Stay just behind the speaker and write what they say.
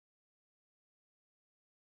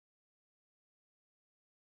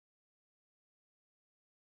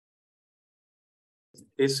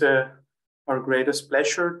It's our greatest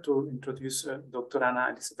pleasure to introduce Dr.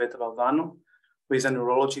 Anna Vaudano, who is a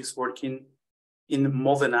neurologist working in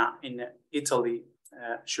Modena in Italy.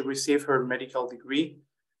 She received her medical degree,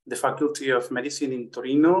 the Faculty of Medicine in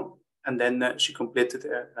Torino, and then she completed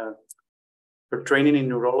her training in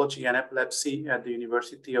neurology and epilepsy at the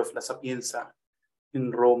University of La Sapienza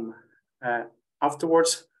in Rome.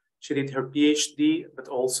 Afterwards, she did her PhD, but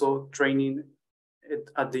also training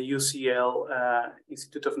at the UCL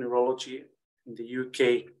Institute of Neurology in the UK.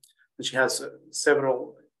 And she has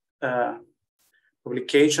several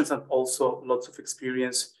publications and also lots of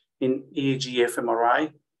experience in EEG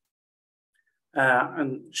fMRI.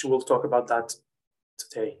 And she will talk about that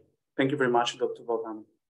today. Thank you very much, Dr. Vaudano.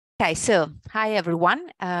 Okay, so hi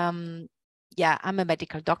everyone. Yeah, I'm a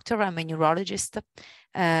medical doctor, I'm a neurologist,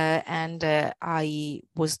 and I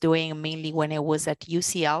was doing mainly when I was at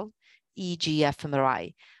UCL, EEG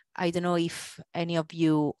fMRI. I don't know if any of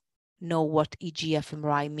you know what EEG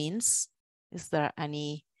fMRI means. Is there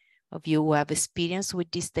any of you who have experience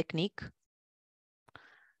with this technique?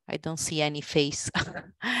 I don't see any face.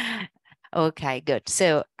 Okay, good.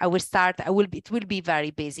 So I will start, it will be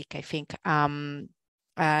very basic, I think.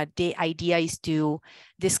 The idea is to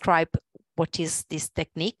describe what is this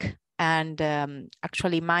technique, and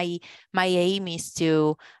actually my aim is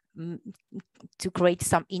to create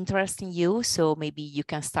some interest in you, so maybe you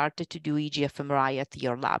can start to do EEG fMRI at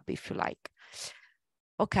your lab if you like.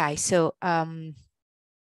 Okay, so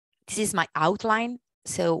this is my outline.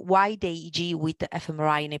 So why the EEG with the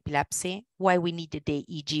fMRI in epilepsy? Why we need the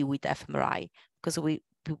EEG with fMRI? Because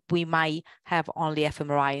we might have only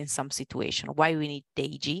fMRI in some situation. Why we need the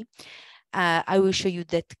EEG? I will show you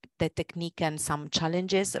the technique and some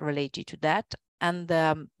challenges related to that. And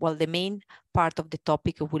well, the main part of the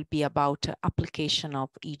topic will be about application of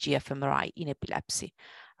EEG fMRI in epilepsy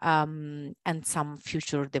and some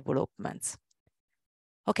future developments.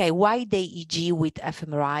 Okay, why the EEG with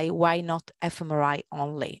fMRI? Why not fMRI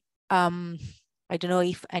only? I don't know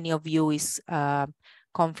if any of you is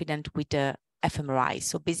confident with the fMRI.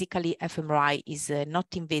 So basically, fMRI is a not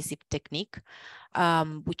invasive technique,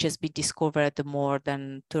 which has been discovered more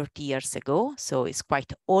than 30 years ago. So it's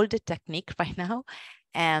quite old technique right now,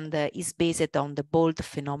 and is based on the BOLD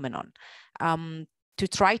phenomenon. To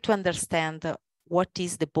try to understand what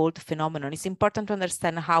is the BOLD phenomenon, it's important to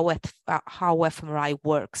understand how fMRI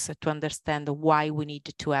works, to understand why we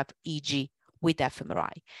need to have EEG with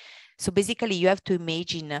fMRI. So basically, you have to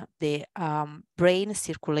imagine the brain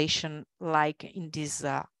circulation like in this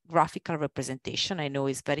graphical representation. I know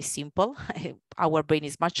it's very simple. Our brain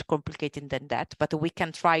is much complicated than that, but we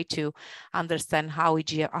can try to understand how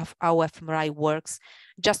fMRI works.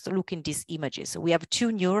 Just look in these images. We have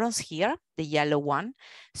two neurons here, the yellow one.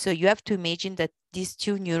 So you have to imagine that these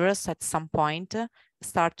two neurons at some point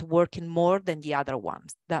start working more than the other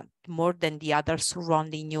ones, more than the other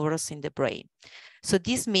surrounding neurons in the brain. So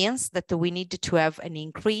this means that we need to have an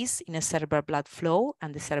increase in a cerebral blood flow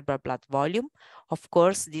and the cerebral blood volume. Of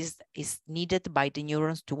course, this is needed by the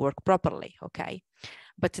neurons to work properly, okay?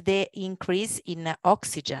 But the increase in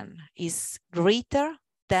oxygen is greater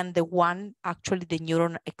than the one actually the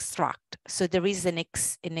neuron extract. So there is an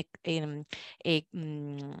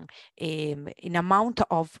amount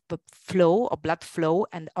of flow, of blood flow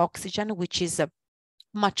and oxygen, which is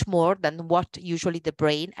much more than what usually the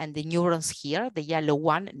brain and the neurons here, the yellow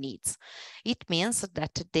one, needs. It means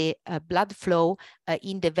that the blood flow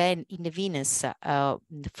in the venous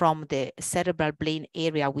from the cerebral brain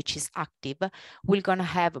area, which is active, will gonna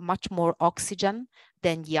have much more oxygen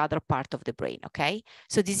than the other part of the brain, okay?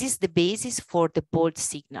 So this is the basis for the BOLD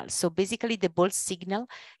signal. So basically the BOLD signal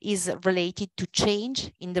is related to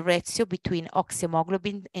change in the ratio between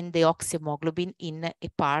oxyhemoglobin and the oxyhemoglobin in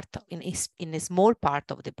a small part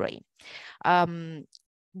of the brain.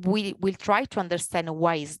 We will try to understand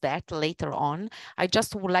why is that later on. I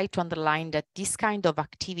just would like to underline that this kind of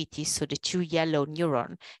activity, so the two yellow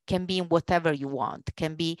neuron, can be in whatever you want. It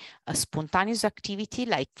can be a spontaneous activity,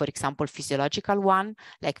 like for example, physiological one,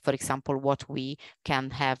 like for example, what we can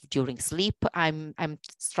have during sleep. I'm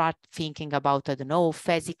start thinking about, I don't know,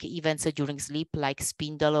 phasic events during sleep, like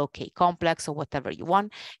spindle or K complex or whatever you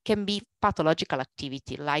want. Can be pathological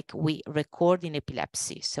activity, like we record in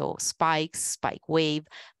epilepsy. So spikes, spike wave,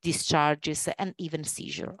 discharges, and even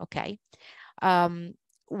seizure, okay?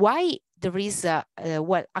 Why there is,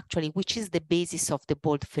 well, actually, which is the basis of the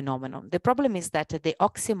BOLD phenomenon? The problem is that the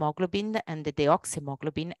oxyhemoglobin and the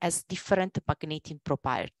deoxyhemoglobin has different magnetic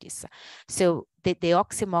properties. So the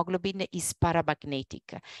deoxyhemoglobin is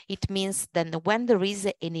paramagnetic. It means that when there is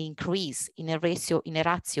an increase in a ratio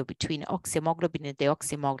between oxyhemoglobin and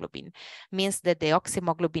deoxyhemoglobin, means that the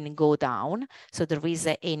oxyhemoglobin go down. So there is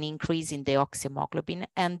an increase in the oxyhemoglobin,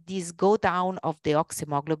 and this go down of the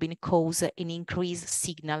oxyhemoglobin cause an increased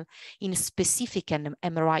signal in specific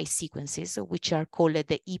MRI sequences, which are called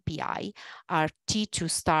the EPI, are T2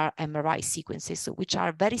 star MRI sequences, which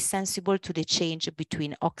are very sensible to the change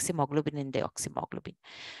between oxyhemoglobin and deoxyhemoglobin.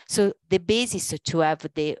 So the basis to have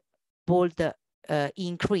the bold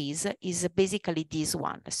increase is basically this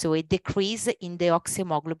one. So a decrease in the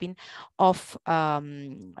oxyhemoglobin of a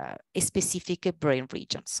specific brain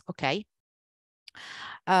regions, okay?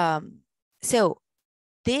 So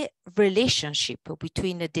the relationship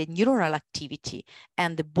between the neuronal activity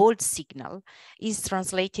and the bold signal is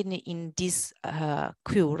translated in this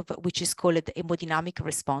curve, which is called the hemodynamic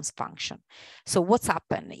response function. So what's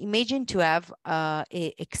happened? Imagine to have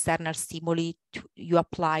a external stimuli you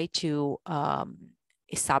apply to a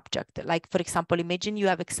subject. Like, for example, imagine you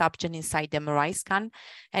have a subject inside the MRI scan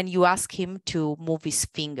and you ask him to move his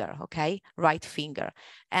finger, okay, right finger.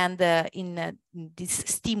 And this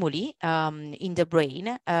stimuli in the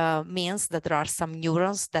brain means that there are some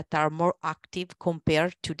neurons that are more active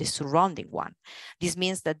compared to the surrounding one. This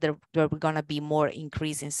means that there are going to be more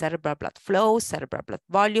increase in cerebral blood flow, cerebral blood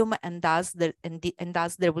volume, and thus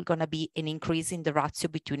there will going to be an increase in the ratio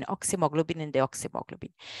between oxyhemoglobin and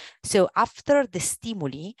deoxyhemoglobin. So after the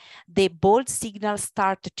stimuli, the bold signals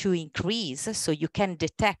start to increase, so you can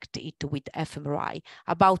detect it with fMRI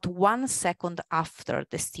about 1 second after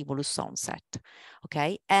the stimulus onset,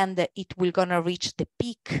 okay? And it will gonna reach the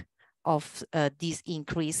peak of this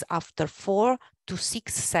increase after 4 to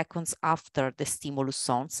 6 seconds after the stimulus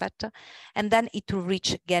onset, and then it will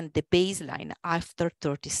reach again the baseline after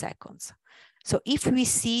 30 seconds. So if we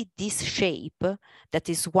see this shape, that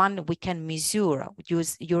is one we can measure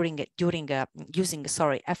using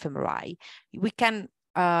fMRI, we can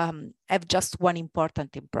have just one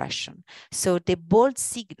important impression. So the bold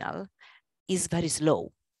signal is very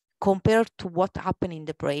slow compared to what happened in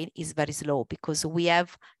the brain is very slow, because we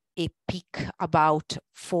have a peak about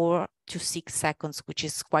 4 to 6 seconds, which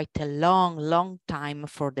is quite a long time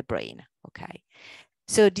for the brain, okay?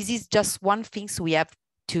 So this is just one thing we have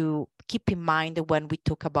to keep in mind when we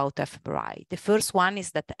talk about fMRI. The first one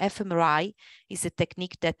is that fMRI is a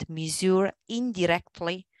technique that measures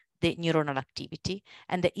indirectly the neuronal activity,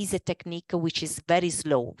 and is a technique which is very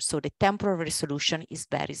slow. So the temporal resolution is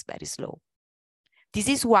very slow. This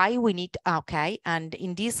is why we need, okay, and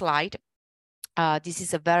in this slide, this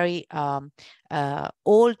is a very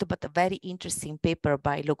old but a very interesting paper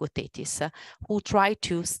by Logothetis, who tried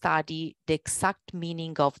to study the exact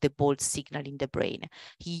meaning of the bold signal in the brain.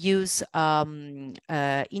 He used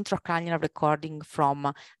intracranial recording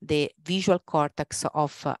from the visual cortex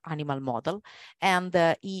of animal model, and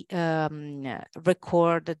he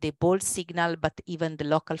recorded the bold signal, but even the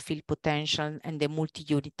local field potential and the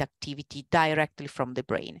multi-unit activity directly from the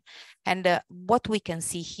brain. And what we can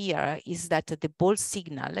see here is that the bold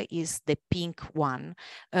signal is the pink one,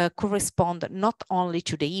 correspond not only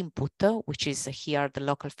to the input, which is here the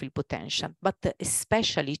local field potential, but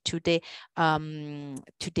especially to the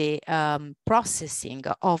processing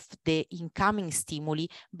of the incoming stimuli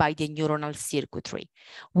by the neuronal circuitry,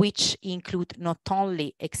 which include not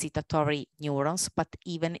only excitatory neurons, but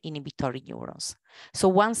even inhibitory neurons. So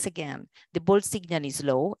once again, the bold signal is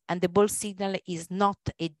low, and the bold signal is not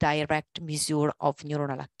a direct measure of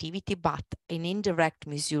neuronal activity, but an indirect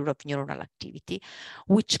measure of neuronal activity,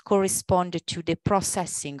 which correspond to the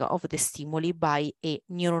processing of the stimuli by a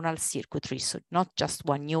neuronal circuitry. So not just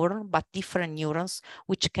one neuron, but different neurons,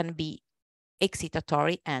 which can be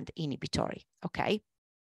excitatory and inhibitory, okay?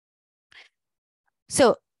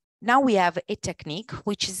 So now we have a technique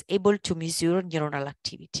which is able to measure neuronal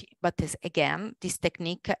activity, but again, this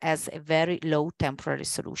technique has a very low temporal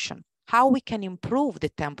resolution. How we can improve the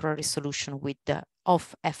temporal resolution with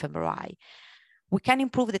of fMRI? We can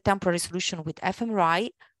improve the temporal resolution with fMRI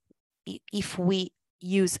if we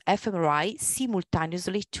use fMRI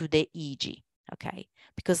simultaneously to the EEG, okay?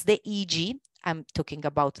 Because the EEG, I'm talking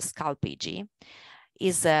about scalp EEG,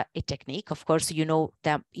 is a technique, of course, you know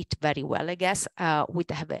it very well, I guess, we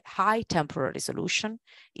have a high temporal resolution,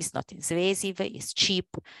 it's not invasive, it's cheap,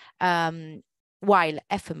 while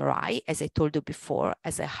fMRI, as I told you before,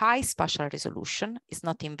 has a high spatial resolution, it's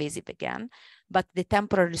not invasive again, but the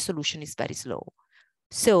temporal resolution is very slow.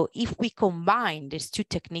 So if we combine these two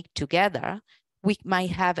techniques together, we might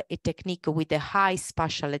have a technique with a high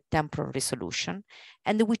spatial and temporal resolution,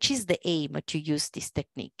 and which is the aim to use this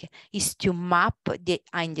technique, is to map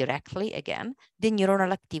indirectly, again, the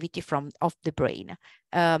neuronal activity of the brain.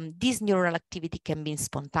 This neuronal activity can be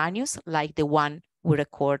spontaneous, like the one we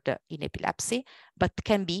record in epilepsy, but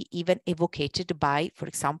can be even evoked by, for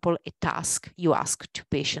example, a task you ask to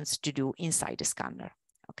patients to do inside the scanner.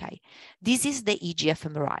 Okay, this is the EEG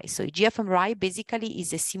fMRI. So EEG fMRI basically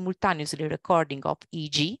is a simultaneously recording of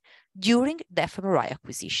EEG during the fMRI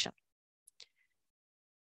acquisition.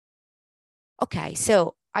 Okay,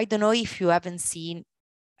 so I don't know if you haven't seen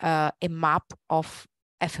a map of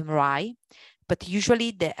fMRI, but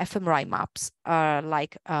usually the fMRI maps are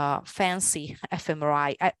like a fancy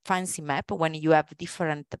fMRI, fancy map when you have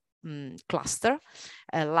different cluster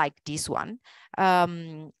like this one,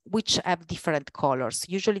 which have different colors.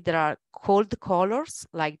 Usually there are cold colors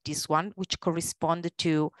like this one, which correspond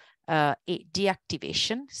to a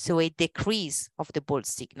deactivation, so a decrease of the Bolt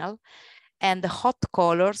signal, and the hot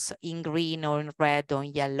colors in green or in red or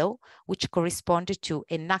in yellow, which correspond to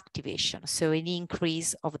an activation, so an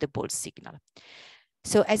increase of the Bolt signal.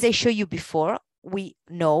 So as I showed you before, we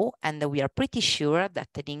know and we are pretty sure that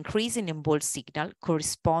an increase in Bolt signal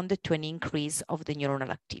corresponds to an increase of the neuronal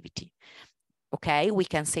activity. Okay, we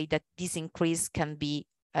can say that this increase can be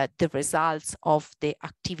the results of the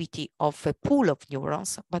activity of a pool of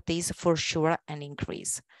neurons, but there is for sure an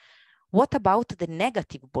increase. What about the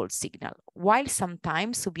negative Bolt signal? While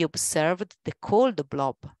sometimes we observed the cold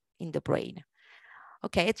blob in the brain.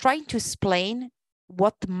 Okay, trying to explain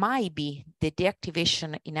what might be the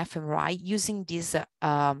deactivation in fMRI using this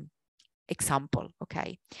example,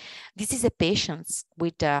 okay? This is a patient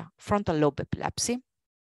with frontal lobe epilepsy.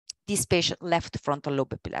 This patient, left frontal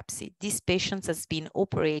lobe epilepsy. This patient has been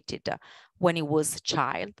operated when he was a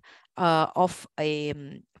child of a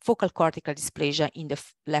focal cortical dysplasia in the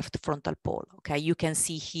left frontal pole, okay? You can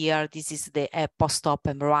see here, this is the post-op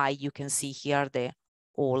MRI. You can see here the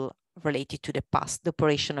all related to the past, the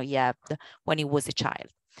operation he had when he was a child.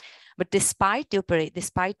 But despite the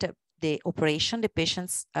operation, the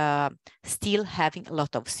patient's still having a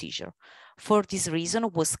lot of seizure. For this reason,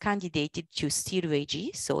 was candidated to stereo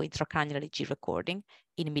EEG, so intracranial EEG recording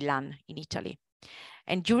in Milan, in Italy.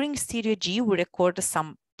 And during stereo EEG, we record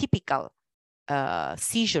some typical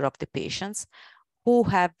seizure of the patients who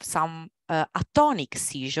have some atonic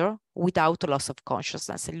seizure without loss of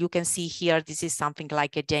consciousness. And you can see here, this is something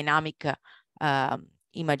like a dynamic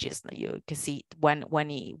images. You can see when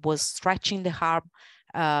he was stretching the arm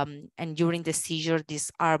and during the seizure,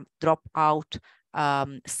 this arm dropped out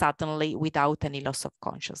suddenly without any loss of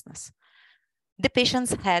consciousness. The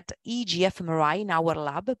patients had EEG fMRI in our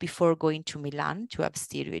lab before going to Milan to have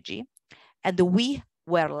stereo EEG. And we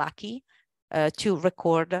were lucky to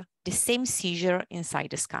record the same seizure inside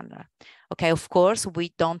the scanner. Okay, of course,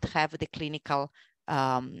 we don't have the clinical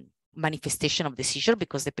manifestation of the seizure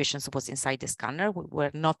because the patient was inside the scanner. We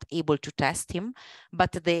were not able to test him,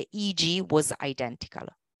 but the EEG was identical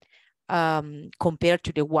compared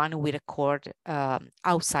to the one we record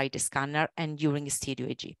outside the scanner and during stereo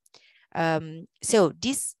EEG. So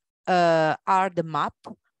these are the map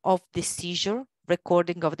of the seizure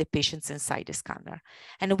recording of the patients inside the scanner.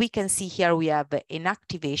 And we can see here we have an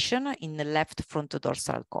activation in the left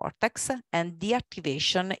frontodorsal cortex and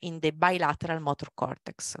deactivation in the bilateral motor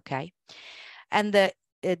cortex, okay? And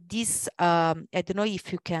this, I don't know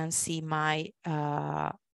if you can see my,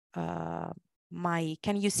 can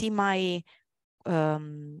you see my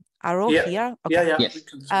arrow here? Okay. Yeah. Yes.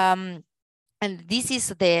 And this is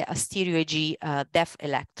the stereo EEG deaf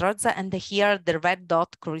electrodes. And here the red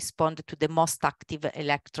dot corresponds to the most active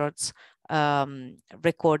electrodes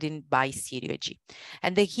recorded by stereo EEG.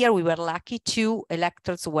 And here we were lucky, 2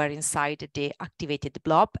 electrodes were inside the activated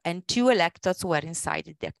blob and 2 electrodes were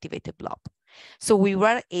inside the activated blob. So we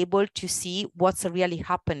were able to see what's really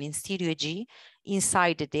happening in stereo EEG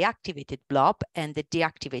inside the activated blob and the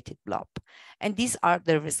deactivated blob. And these are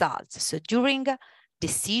the results. So during the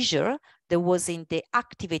seizure, there was in the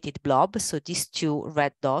activated blob, so these 2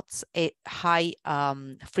 red dots, a high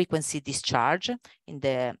frequency discharge in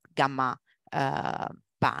the gamma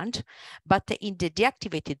band. But in the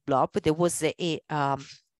deactivated blob, there was a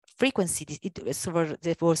frequency,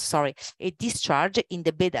 a discharge in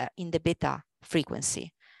the beta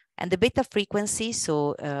frequency. And the beta frequency,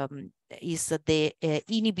 so is the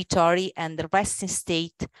inhibitory and the resting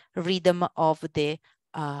state rhythm of the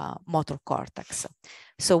motor cortex.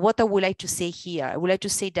 So what I would like to say here, I would like to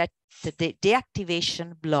say that the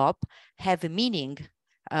deactivation blob have a meaning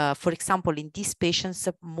For example, in these patients,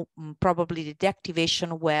 probably the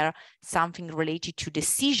deactivation were something related to the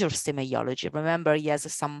seizure semiology. Remember, he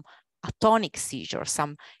has some atonic seizure,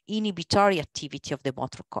 some inhibitory activity of the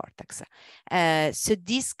motor cortex. So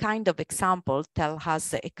this kind of example tell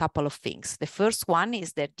us a couple of things. The first one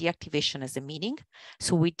is that deactivation has a meaning.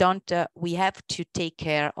 So we have to take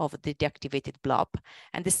care of the deactivated blob.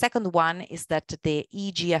 And the second one is that the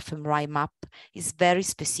EEG fMRI map is very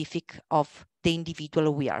specific of the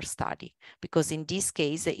individual we are studying, because in this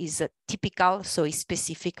case is typical, so it's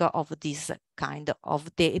specific of this kind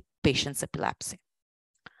of the patient's epilepsy.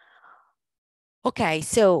 Okay,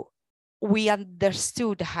 so we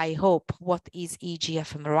understood, I hope, what is EEG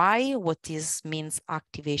fMRI, what means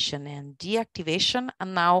activation and deactivation.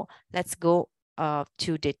 And now let's go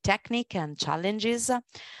to the technique and challenges.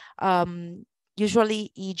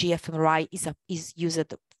 Usually EEG fMRI is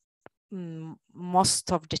used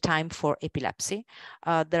most of the time for epilepsy.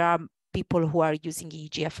 There are people who are using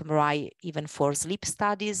EEG fMRI even for sleep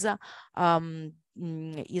studies.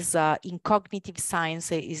 In cognitive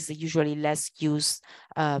science is usually less used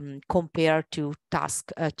compared to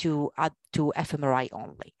fMRI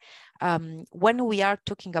only. When we are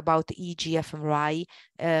talking about EEG fMRI,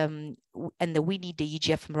 and we need the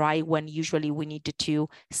EEG fMRI when usually we need to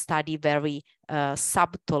study very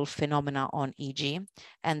subtle phenomena on EEG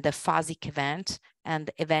and the phasic event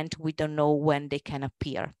and event we don't know when they can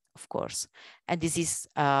appear, of course. And this is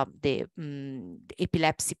the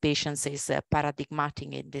epilepsy patients is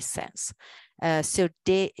paradigmatic in this sense. So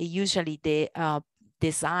usually the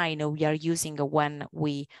design we are using when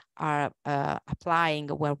we are applying,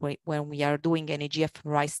 when we are doing an EEG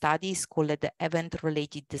fMRI study is called the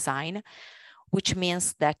event-related design, which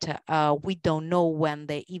means that we don't know when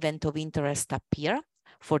the event of interest appear.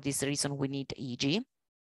 For this reason, we need EEG.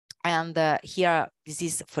 And here, this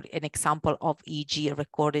is for an example of EEG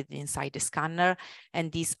recorded inside the scanner.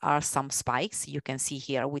 And these are some spikes you can see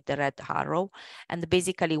here with the red arrow. And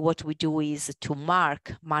basically what we do is to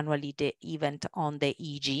mark manually the event on the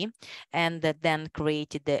EEG and then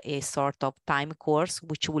create a sort of time course,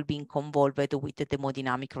 which will be convolved with the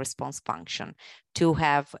hemodynamic response function to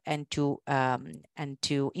have and to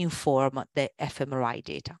inform the fMRI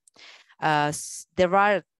data. There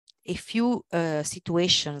are a few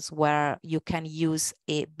situations where you can use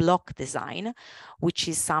a block design, which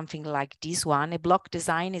is something like this one. A block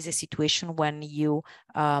design is a situation when you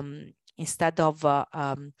instead of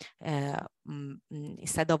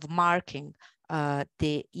marking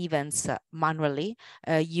the events manually,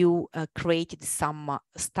 you created some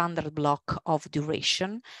standard block of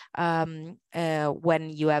duration when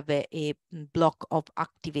you have a block of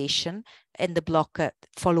activation and the block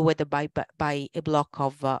followed by a block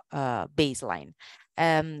of baseline.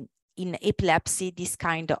 In epilepsy, this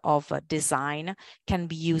kind of design can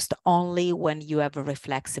be used only when you have a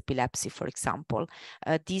reflex epilepsy, for example.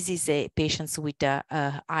 This is a patient with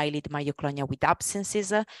eyelid myoclonia with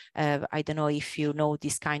absences. I don't know if you know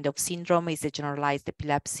this kind of syndrome. Is a generalized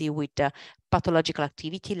epilepsy with pathological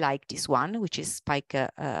activity like this one, which is spike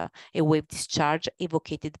a wave discharge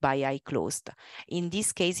evocated by eye closed. In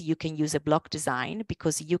this case, you can use a block design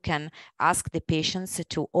because you can ask the patients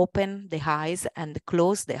to open the eyes and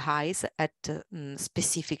close the eyes at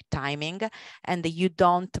specific timing, and you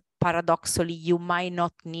don't, paradoxically, you might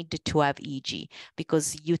not need to have EEG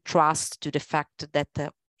because you trust to the fact that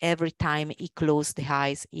every time he closes the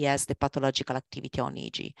eyes, he has the pathological activity on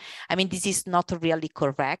EEG. I mean, this is not really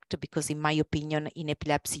correct because in my opinion, in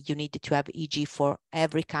epilepsy, you need to have EEG for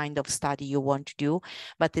every kind of study you want to do.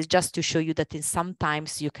 But it's just to show you that in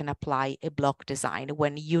sometimes you can apply a block design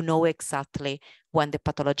when you know exactly when the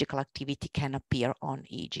pathological activity can appear on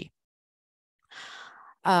EEG.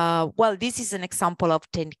 Well, this is an example of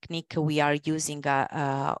technique we are using,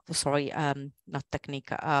 not technique,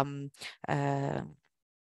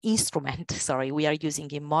 instrument, sorry, we are using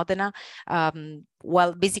in Modena.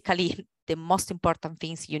 Well, basically, the most important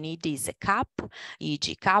things you need is a cap,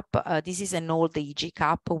 EEG cap. This is an old EEG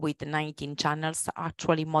cap with 19 channels.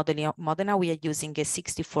 Actually, Modena, we are using a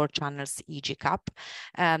 64 channels EEG cap,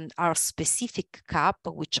 and our specific cap,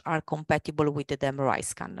 which are compatible with the MRI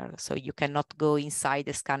scanner. So you cannot go inside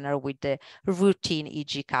the scanner with the routine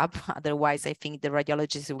EEG cap. Otherwise, I think the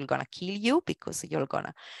radiologist will gonna kill you because you're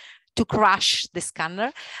gonna to crash the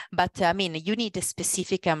scanner. But I mean, you need a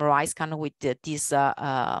specific MRI scanner with these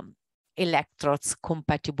electrodes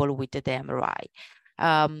compatible with the MRI.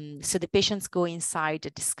 So the patients go inside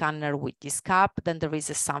the scanner with this cup. Then there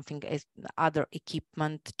is something, other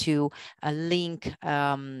equipment to link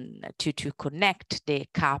to connect the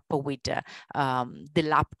cup with the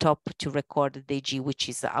laptop to record the EEG, which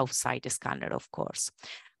is outside the scanner, of course.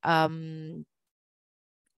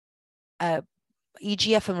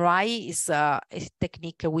 EEG fMRI is a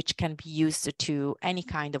technique which can be used to any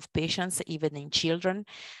kind of patients, even in children.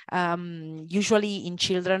 Usually in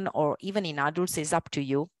children or even in adults, it's up to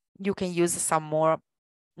you. You can use some more,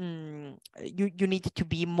 you need to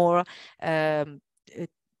be more,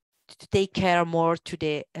 to take care more to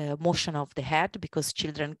the motion of the head, because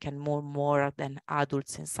children can move more than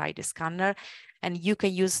adults inside the scanner. And you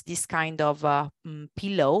can use this kind of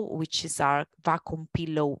pillow, which is our vacuum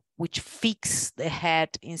pillow, which fix the head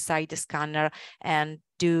inside the scanner and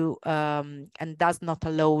and does not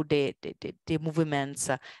allow the movements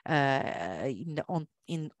on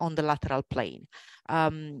the lateral plane.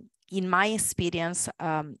 In my experience,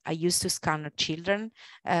 I used to scan children,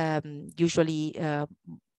 usually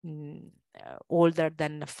older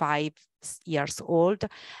than 5 years old,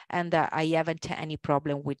 and I haven't any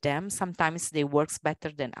problem with them. Sometimes they works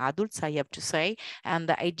better than adults, I have to say, and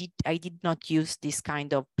I did not use this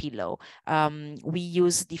kind of pillow. We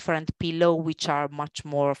use different pillow which are much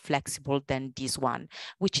more flexible than this one,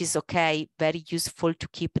 which is okay, very useful to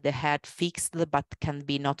keep the head fixed, but can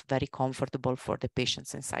be not very comfortable for the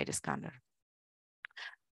patients inside the scanner.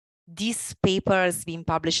 This paper has been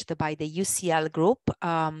published by the UCL group,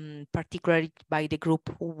 particularly by the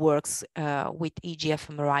group who works with EEG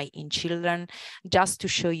fMRI in children, just to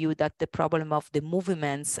show you that the problem of the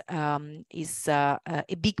movements is a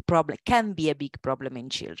big problem, can be a big problem in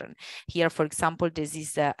children. Here, for example, this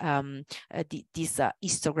is this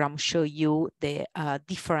histogram show you the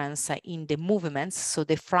difference in the movements. So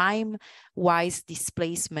the frame-wise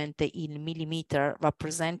displacement in millimeter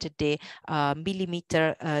represented the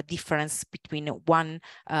millimeter difference between one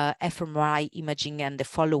fMRI imaging and the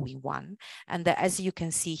following one. And as you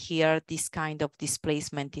can see here, this kind of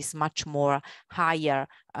displacement is much more higher,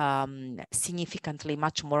 significantly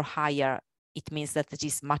much more higher. It means that it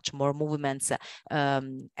is much more movements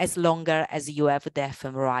as longer as you have the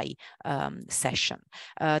fMRI session.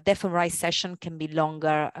 The fMRI session can be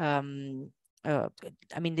longer.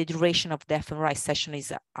 I mean, the duration of the fMRI session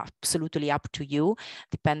is absolutely up to you,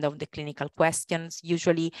 depend on the clinical questions.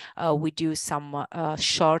 Usually we do some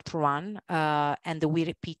short run and we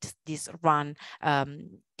repeat this run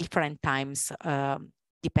different times,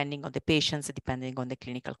 depending on the patients, depending on the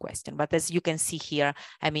clinical question. But as you can see here,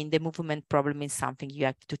 I mean, the movement problem is something you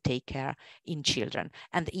have to take care in children,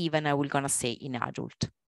 and even I will gonna say in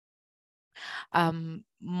adult.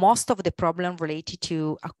 Most of the problem related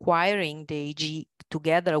to acquiring the EEG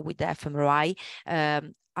together with the fMRI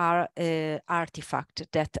are artifacts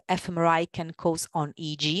that fMRI can cause on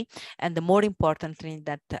EEG, and more importantly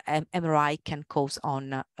that MRI can cause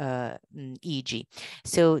on EEG.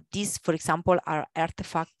 So these, for example, are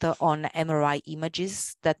artifacts on MRI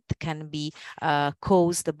images that can be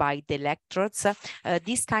caused by the electrodes.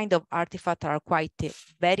 These kind of artifacts are quite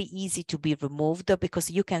very easy to be removed, because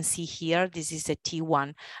you can see here, this is a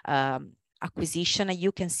T1 acquisition, and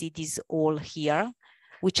you can see this all here,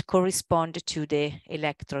 which correspond to the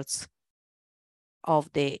electrodes of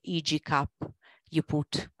the EEG cup you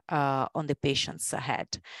put on the patient's head.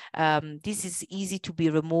 This is easy to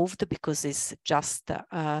be removed because it's just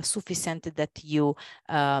sufficient that you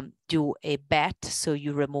do a bat, so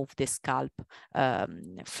you remove the scalp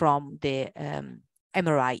from the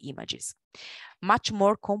MRI images. Much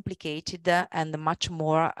more complicated and much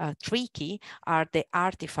more tricky are the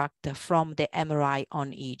artifacts from the MRI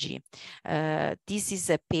on EEG. This is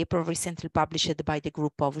a paper recently published by the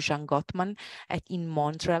group of Jean Gottman in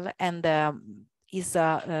Montreal, and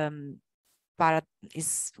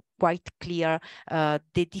is quite clear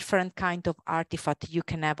the different kind of artifact you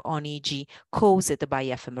can have on EEG caused by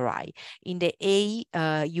fMRI. In the A,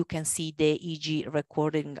 you can see the EEG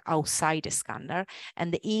recording outside the scanner,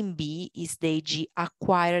 and in B is the EEG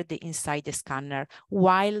acquired inside the scanner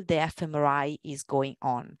while the fMRI is going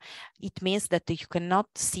on. It means that you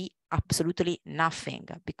cannot see absolutely nothing,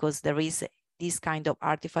 because there is this kind of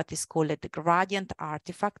artifact is called the gradient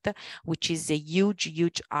artifact, which is a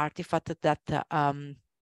huge artifact that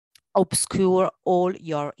obscure all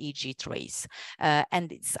your EEG trace, and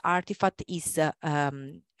this artifact is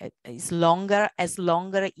longer as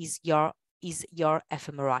longer is your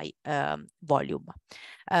fMRI volume.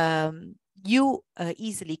 you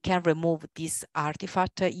easily can remove this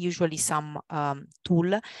artifact, usually some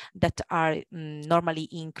tool that are normally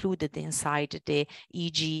included inside the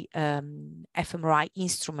EEG fMRI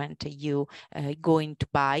instrument you going to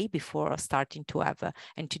buy before starting to have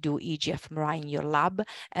and to do EEG fMRI in your lab,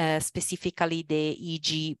 specifically the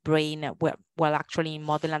EEG brain. Well, actually in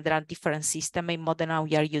Modena, there are different systems. In Modena,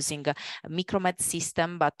 we are using a Micromed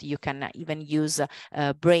system, but you can even use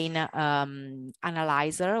a brain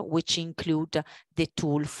analyzer, which include the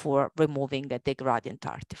tool for removing the gradient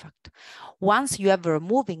artifact. Once you have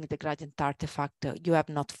removing the gradient artifact, you have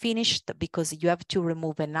not finished, because you have to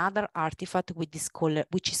remove another artifact which is called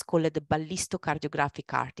the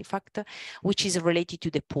ballistocardiographic artifact, which is related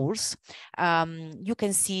to the pulse. You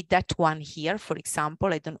can see that one here, for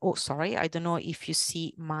example. I don't know if you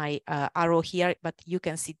see my arrow here, but you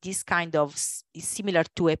can see this kind of is similar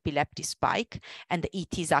to epileptic spike, and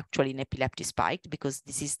it is actually an epileptic spike because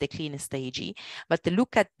this is the cleanest EEG. But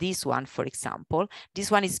look at this one, for example.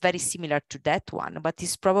 This one is very similar to that one, but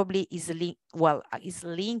is probably is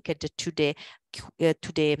linked to the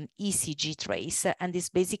ECG trace, and is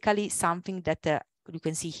basically something that you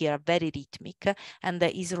can see here, very rhythmic, and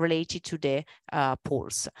is related to the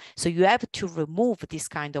pulse. So you have to remove this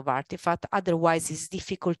kind of artifact, otherwise it's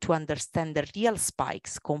difficult to understand the real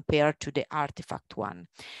spikes compared to the artifact one.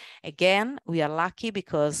 Again, we are lucky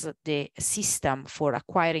because the system for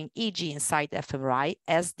acquiring EEG inside fMRI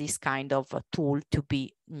has this kind of tool to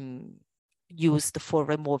be used for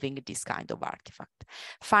removing this kind of artifact.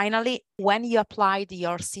 Finally, when you applied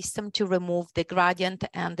your system to remove the gradient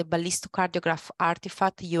and the ballistocardiograph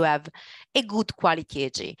artifact, you have a good quality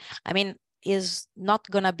EEG. I mean, is not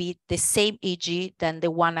going to be the same EEG than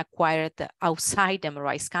the one acquired outside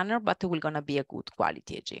MRI scanner, but it will going to be a good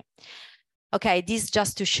quality EEG. Okay, this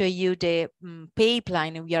just to show you the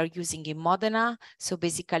pipeline we are using in Modena. So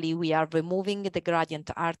basically we are removing the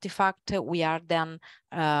gradient artifact. We are then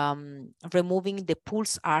removing the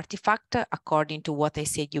pulse artifact according to what I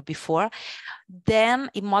said you before. Then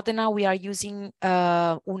in Modena, we are using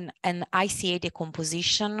an ICA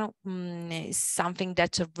decomposition, something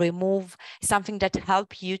that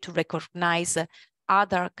helps you to recognize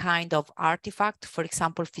other kind of artifact, for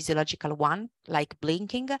example, physiological one, like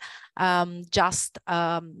blinking, just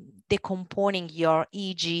decomposing your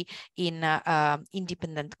EEG in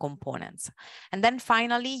independent components. And then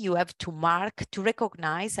finally, you have to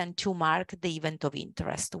recognize and to mark the event of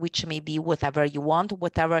interest, which may be whatever you want,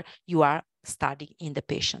 whatever you are studying in the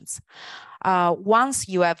patients. Once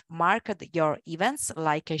you have marked your events,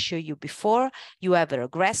 like I showed you before, you have a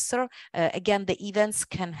regressor. Again, the events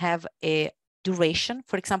can have a duration.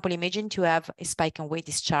 For example, imagine to have a spike and wave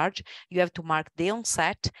discharge. You have to mark the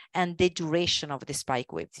onset and the duration of the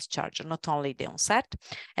spike wave discharge, not only the onset.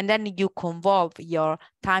 And then you convolve your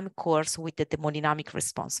time course with the thermodynamic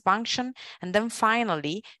response function. And then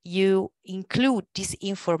finally, you include this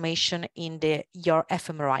information in your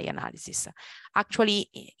fMRI analysis. Actually,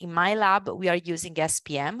 in my lab, we are using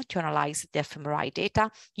SPM to analyze the fMRI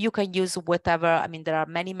data. You can use whatever, I mean, there are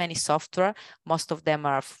many software. Most of them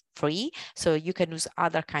are free, so you can use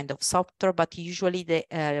other kind of software, but usually the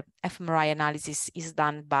fMRI analysis is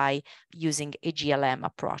done by using a GLM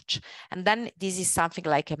approach. And then this is something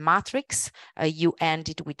like a matrix. You end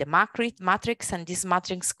it with the matrix, and this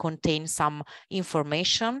matrix contains some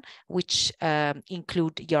information which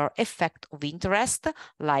include your effect of interest,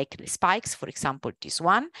 like the spikes, for example, this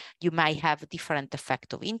one. You might have different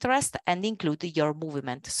effect of interest and include your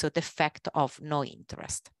movement, so the effect of no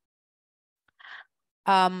interest.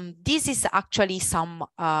 This is actually some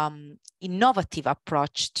innovative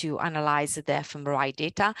approach to analyze the fMRI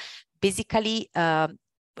data, basically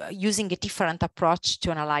using a different approach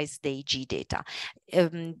to analyze the EEG data.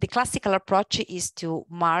 The classical approach is to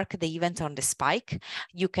mark the event on the spike.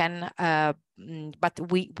 You can,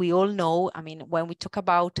 but we all know, I mean, when we talk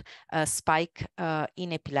about spike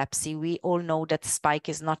in epilepsy, we all know that spike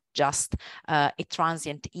is not just a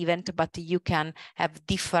transient event, but you can have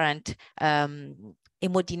different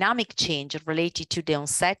hemodynamic change related to the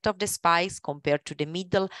onset of the spikes compared to the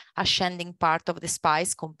middle ascending part of the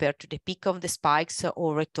spikes compared to the peak of the spikes,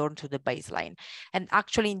 or return to the baseline. And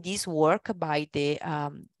actually in this work by the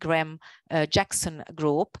Graham Jackson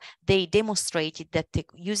group, they demonstrated that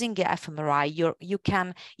using the fMRI, you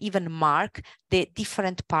can even mark the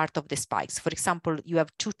different part of the spikes. For example, you have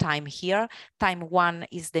two times here. Time 1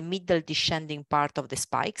 is the middle descending part of the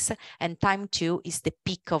spikes, and time 2 is the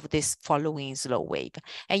peak of this following slow wave. receive.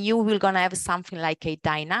 And you will gonna have something like a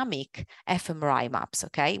dynamic fMRI maps,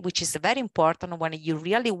 okay? Which is very important when you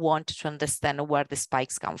really want to understand where the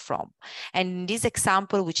spikes come from. And in this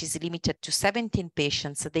example, which is limited to 17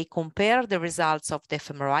 patients, they compare the results of the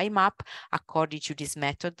fMRI map according to this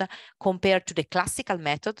method, compared to the classical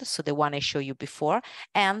method, so the one I showed you before,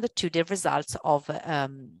 and to the results of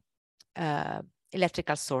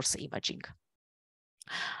electrical source imaging.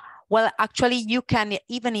 Well, actually, you can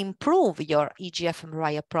even improve your EEG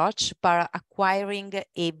fMRI approach by acquiring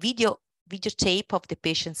a video tape of the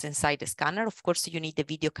patients inside the scanner. Of course, you need the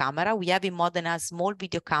video camera. We have in Modena a small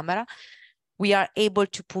video camera. We are able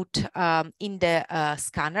to put in the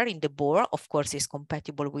scanner, in the bore. Of course, it's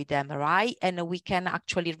compatible with the MRI, and we can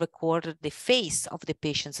actually record the face of the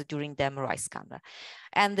patients during the MRI scanner.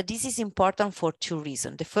 And this is important for two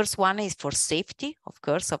reasons. The first one is for safety, of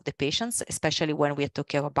course, of the patients, especially when we are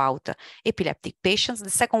talking about epileptic patients. The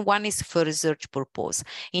second one is for research purpose.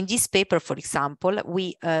 In this paper, for example,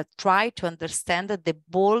 we try to understand the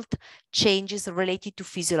bold changes related to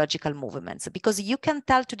physiological movements, because you can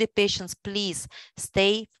tell to the patients, please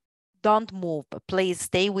stay, don't move, please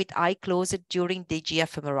stay with eye closed during the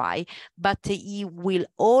fMRI, but he will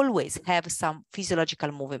always have some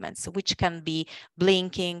physiological movements, which can be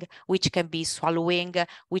blinking, which can be swallowing,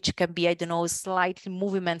 which can be, I don't know, slight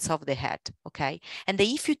movements of the head, okay? And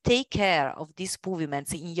if you take care of these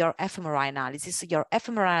movements in your fMRI analysis, your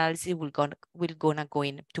fMRI analysis will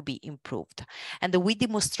going to be improved. And we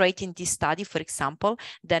demonstrate in this study, for example,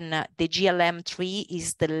 then the GLM3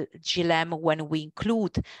 is the GLM when we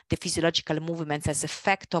include the physiological movements as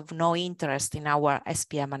effect of no interest in our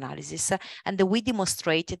SPM analysis. And we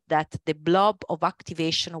demonstrated that the blob of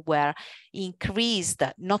activation were increased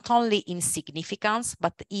not only in significance,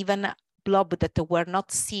 but even blob that were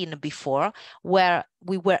not seen before, where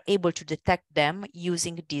we were able to detect them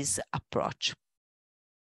using this approach.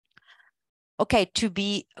 Okay, to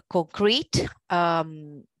be concrete,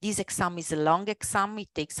 this exam is a long exam. It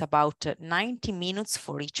takes about 90 minutes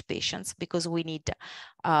for each patient, because we need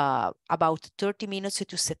about 30 minutes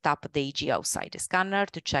to set up the EEG outside the scanner,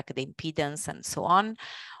 to check the impedance and so on.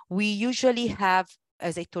 We usually have,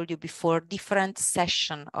 as I told you before, different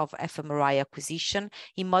sessions of fMRI acquisition.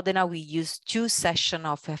 In Modena, we use 2 sessions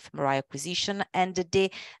of fMRI acquisition, and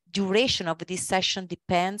the duration of this session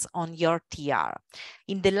depends on your TR.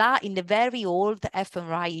 In the very old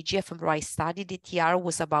fMRI, EEG fMRI study, the TR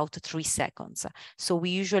was about 3 seconds. So we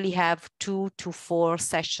usually have 2 to 4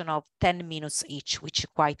 sessions of 10 minutes each, which is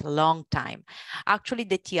quite a long time. Actually,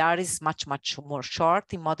 the TR is much, much more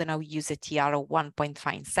short. In Modena, we use a TR of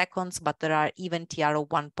 1.5 seconds, but there are even TR of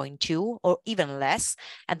 1.2 or even less.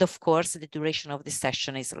 And of course, the duration of the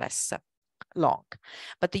session is less long.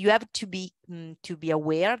 But you have to be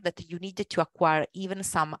aware that you need to acquire even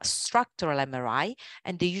some structural MRI,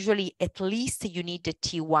 and usually at least you need a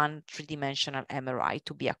T1 three-dimensional MRI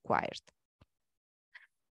to be acquired.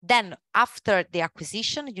 Then after the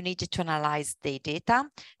acquisition, you need to analyze the data,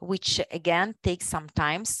 which again takes some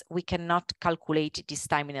time. We cannot calculate this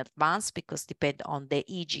time in advance because depend on the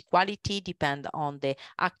EEG quality, depend on the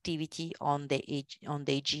activity on the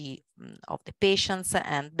EEG of the patients,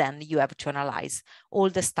 and then you have to analyze all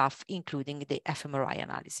the stuff, including the fMRI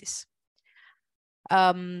analysis.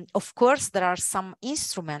 Of course, there are some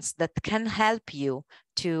instruments that can help you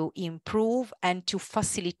to improve and to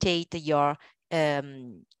facilitate your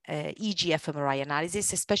EEG fMRI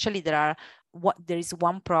analysis. Especially there is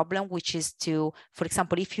one problem, which is to, for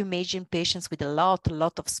example, if you imagine patients with a lot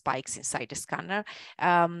of spikes inside the scanner,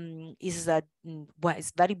 it's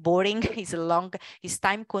very boring, it's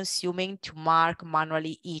time consuming to mark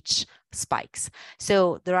manually each spikes.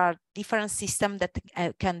 So there are different systems that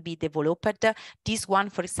can be developed. This one,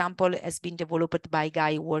 for example, has been developed by a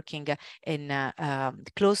guy working in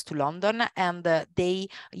close to London, and they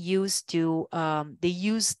use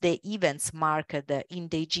the events marked in the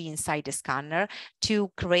EEG inside the scanner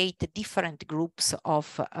to create different groups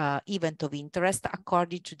of event of interest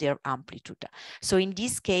according to their amplitude. So in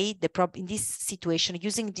this case, in this situation,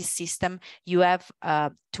 using this system, you have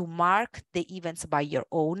to mark the events by your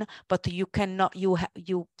own, but you cannot.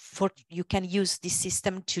 You can use this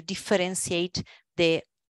system to differentiate the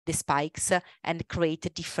spikes and create a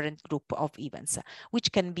different group of events,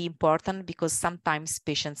 which can be important because sometimes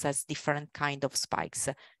patients has different kind of spikes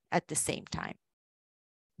at the same time.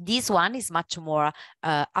 This one is much more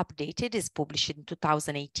updated. It's published in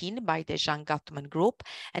 2018 by the Jean Gottman group.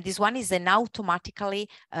 And this one is an automatically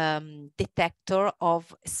detector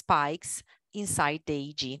of spikes inside the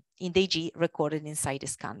EEG, in the EEG recorded inside the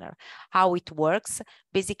scanner. How it works,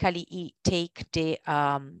 basically it take the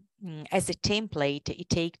as a template, you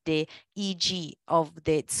take the EEG of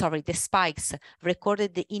the spikes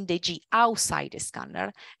recorded in the EEG outside the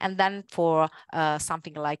scanner, and then for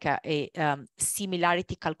something like a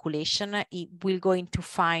similarity calculation, we're going to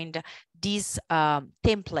find this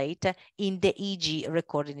template in the EEG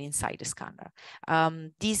recorded inside the scanner.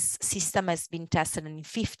 This system has been tested in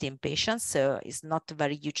 15 patients, so it's not a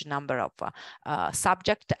very huge number of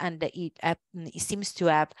subjects, and it seems to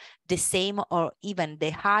have the same or even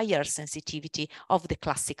the higher sensitivity of the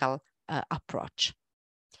classical approach.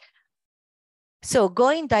 So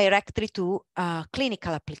going directly to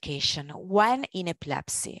clinical application, when in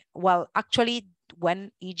epilepsy? Well, actually,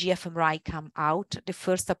 when EEG fMRI come out, the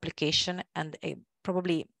first application, and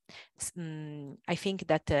probably I think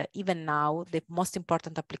that even now, the most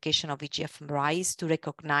important application of EEG fMRI is to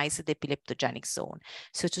recognize the epileptogenic zone.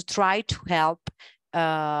 So to try to help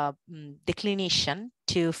the clinician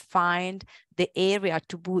to find the area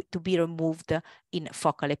to be removed in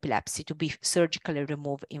focal epilepsy, to be surgically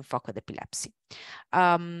removed in focal epilepsy.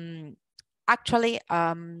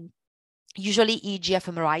 Usually EEG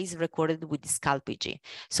fMRI is recorded with the scalp EEG.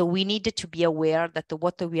 So we need to be aware that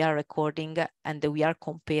what we are recording and we are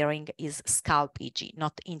comparing is scalp EEG,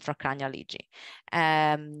 not intracranial EEG.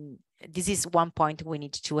 This is one point we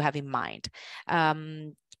need to have in mind.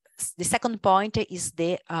 The second point is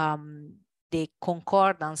the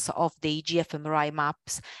concordance of the EEG fMRI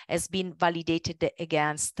maps has been validated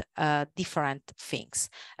against different things.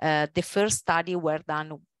 The first study were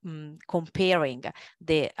done comparing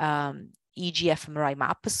the EEG fMRI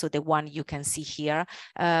map, so the one you can see here,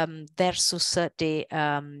 versus the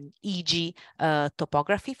EEG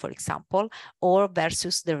topography, for example, or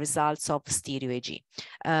versus the results of stereo EEG.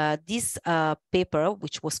 This paper,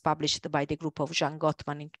 which was published by the group of Jean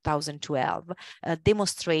Gottman in 2012,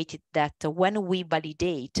 demonstrated that when we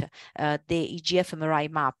validate the EEG fMRI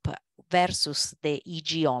map versus the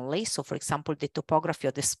EEG only, so for example, the topography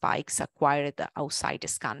of the spikes acquired outside the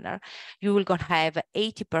scanner, you will gonna have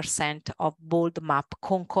 80% of bold map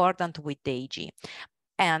concordant with the EEG.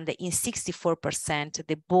 And in 64%,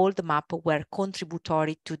 the bold map were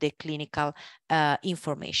contributory to the clinical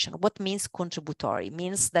information. What means contributory?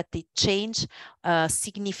 Means that it changed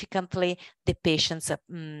significantly the patient's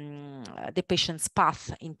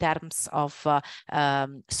path in terms of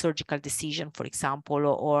surgical decision, for example,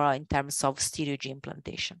 or in terms of stereo EEG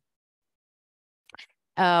implantation.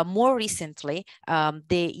 More recently, the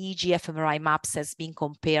EEG fMRI maps has been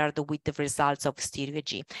compared with the results of stereo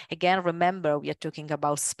EEG. Again, remember, we are talking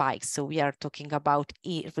about spikes, so we are talking about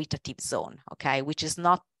irritative zone, okay, which is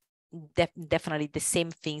not definitely the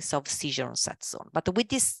same things of seizure onset zone. But with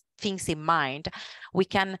these things in mind, we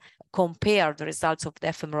can compare the results of the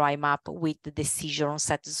fMRI map with the seizure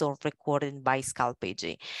onset zone recorded by scalp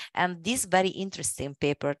EEG. And this very interesting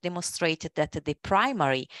paper demonstrated that the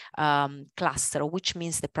primary cluster, which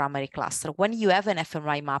means the primary cluster, when you have an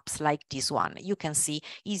fMRI maps like this one, you can see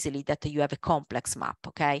easily that you have a complex map,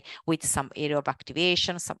 okay, with some area of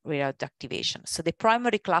activation, some area of deactivation. So the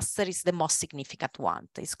primary cluster is the most significant one.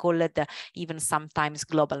 It's called even sometimes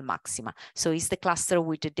global maxima. So it's the cluster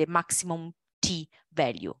with the maximum T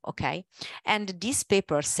value, okay? And this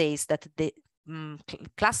paper says that the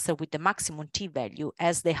cluster with the maximum T value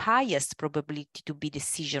has the highest probability to be the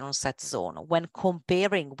seizure onset zone when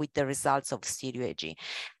comparing with the results of stereo EEG.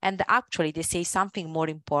 And actually they say something more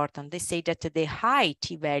important. They say that the high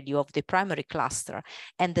T value of the primary cluster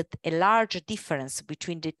and that a large difference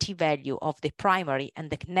between the T value of the primary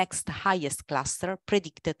and the next highest cluster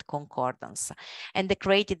predicted concordance. And they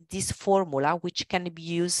created this formula which can be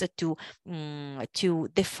used to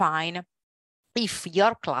define if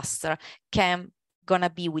your cluster can gonna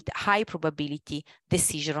be with high probability the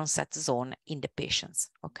seizure onset zone in the patients,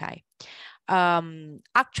 okay?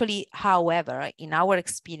 Actually, however, in our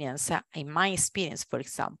experience, in my experience, for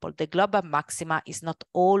example, the global maxima is not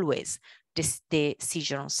always the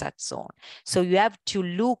seizure onset zone. So you have to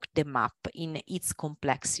look the map in its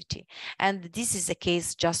complexity. And this is a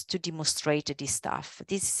case just to demonstrate this stuff.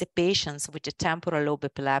 This is a patient with a temporal lobe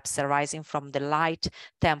epilepsy arising from the light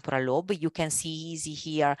temporal lobe. You can see easy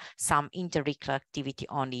here some interauricular activity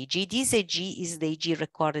on EEG. This EEG is the EEG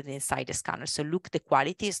recorded inside the scanner. So look, the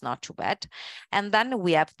quality is not too bad. And then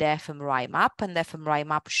we have the fMRI map, and the fMRI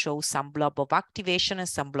map shows some blob of activation and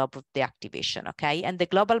some blob of deactivation, okay? And the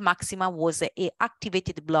global maxima was a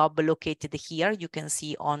activated blob located here. You can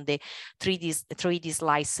see on the 3D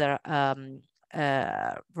slicer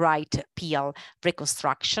right PL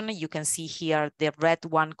reconstruction. You can see here the red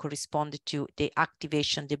one corresponded to the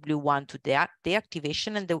activation, the blue one to the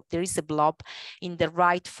deactivation, and there is a blob in the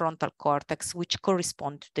right frontal cortex which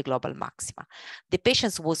corresponds to the global maxima. The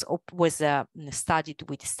patient was studied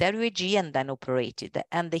with stereo EEG and then operated.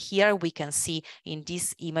 And here we can see in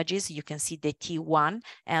these images, you can see the T1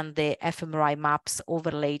 and the fMRI maps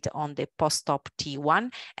overlaid on the post-op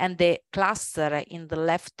T1, and the cluster in the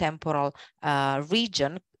left temporal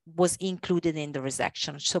region was included in the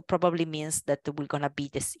resection. So probably means that we're going to be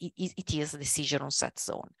this, it is the seizure onset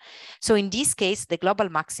zone. So in this case, the global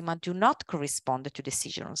maxima do not correspond to the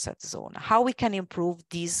seizure onset zone. How we can improve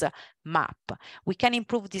this map? We can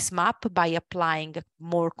improve this map by applying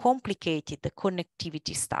more complicated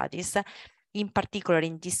connectivity studies. In particular,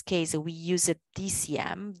 in this case, we use a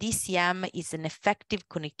DCM. DCM is an effective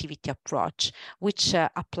connectivity approach, which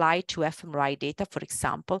apply to fMRI data, for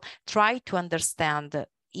example, try to understand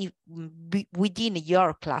within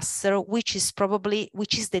your cluster, which is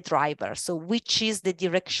the driver. So which is the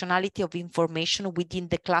directionality of information within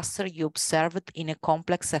the cluster you observed in a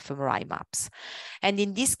complex fMRI maps. And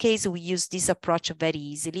in this case, we use this approach very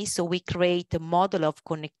easily. So we create a model of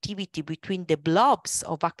connectivity between the blobs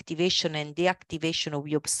of activation and deactivation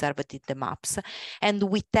we observed in the maps. And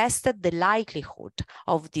we tested the likelihood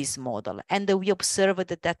of this model. And we observed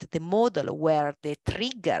that the model where the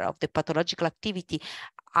trigger of the pathological activity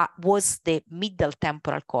was the middle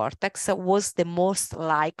temporal cortex was the most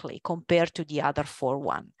likely compared to the other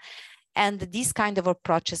 4-1. And this kind of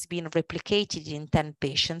approach has been replicated in 10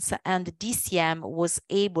 patients, and DCM was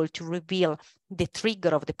able to reveal the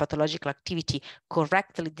trigger of the pathological activity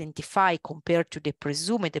correctly identified compared to the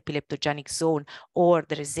presumed epileptogenic zone or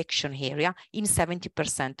the resection area in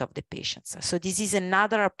 70% of the patients. So this is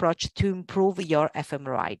another approach to improve your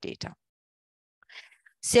fMRI data.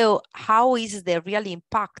 So how is the real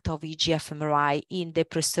impact of EEG fMRI in the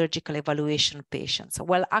presurgical evaluation patients?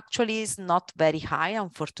 Well, actually it's not very high,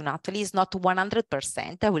 unfortunately. It's not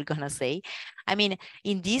 100%, I will gonna say. I mean,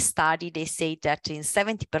 in this study, they say that in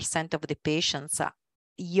 70% of the patients,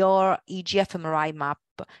 your EEG fMRI map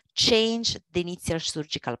change the initial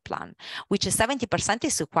surgical plan, which is 70%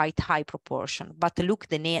 is a quite high proportion, but look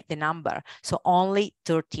the number. So only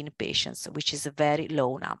 13 patients, which is a very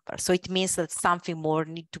low number. So it means that something more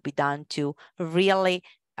needs to be done to really,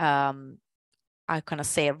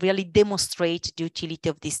 really demonstrate the utility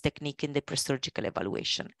of this technique in the presurgical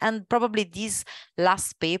evaluation. And probably this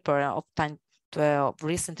last paper of time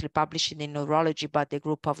recently published in Neurology by the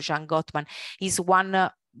group of Jean Gottman is one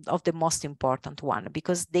of the most important one,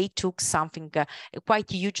 because they took something, a quite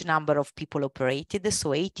huge number of people operated,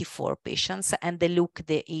 so 84 patients, and they look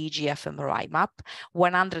the EEG fMRI map,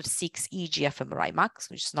 106 EEG fMRI maps,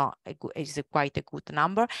 which is not is quite a good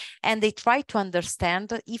number, and they try to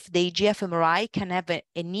understand if the EEG fMRI can have an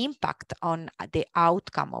impact on the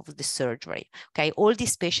outcome of the surgery. Okay, all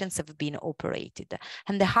these patients have been operated,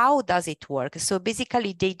 and how does it work? So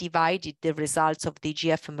basically, they divided the results of the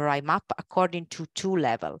EEG fMRI map according to two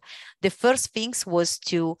levels. The first things was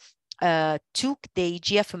to took the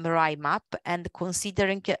EEG fMRI map and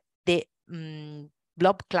considering the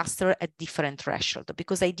blob cluster at different threshold,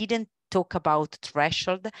 because I didn't talk about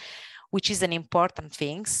threshold, which is an important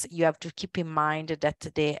thing. You have to keep in mind that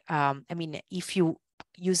the if you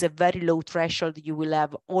use a very low threshold, you will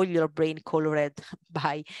have all your brain colored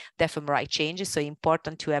by the fMRI changes. So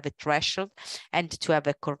important to have a threshold and to have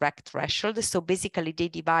a correct threshold. So basically they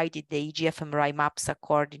divided the EEG fMRI maps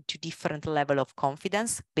according to different level of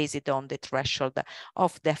confidence based on the threshold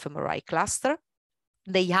of the fMRI cluster.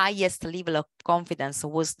 The highest level of confidence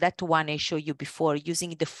was that one I showed you before,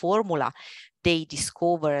 using the formula they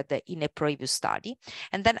discovered in a previous study.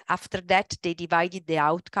 And then after that, they divided the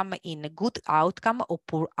outcome in a good outcome or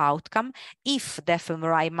poor outcome. If the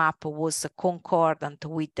fMRI map was concordant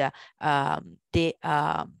with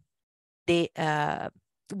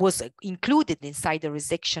was included inside the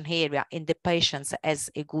resection area in the patients as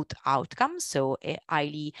a good outcome, so a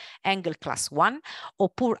highly angle class 1, or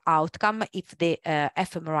poor outcome if the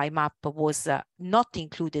fMRI map was not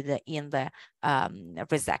included in the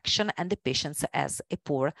resection and the patients as a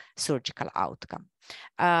poor surgical outcome.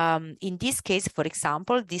 In this case, for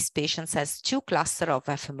example, this patient has two clusters of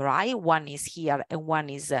fMRI. One is here and one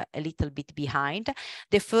is a little bit behind.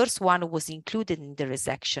 The first one was included in the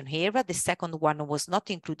resection area. The second one was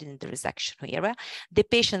not included in the resection area. The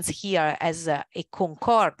patients here has a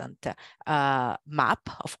concordant map,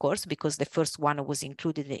 of course, because the first one was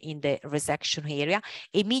included in the resection area.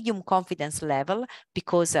 A medium confidence level,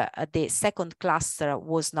 because the second background cluster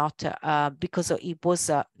was not, because it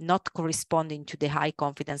was not corresponding to the high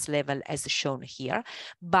confidence level as shown here,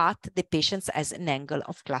 but the patients as an angle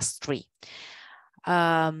of class 3.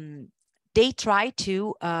 They try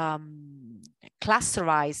to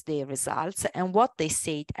clusterize the results, and what they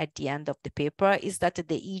said at the end of the paper is that the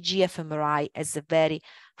EEG fMRI has a very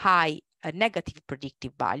high negative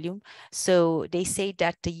predictive value. So they say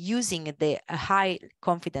that using the high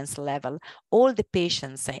confidence level, all the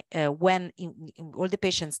patients all the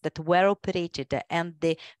patients that were operated and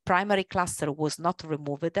the primary cluster was not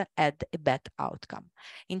removed had a bad outcome.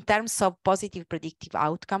 In terms of positive predictive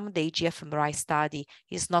outcome, the EEG fMRI study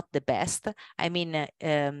is not the best. I mean,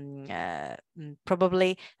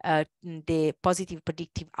 probably the positive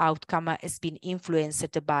predictive outcome has been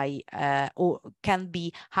influenced by or can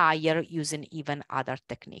be higher using even other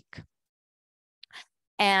technique.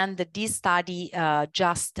 And this study,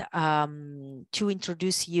 just to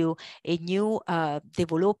introduce you a new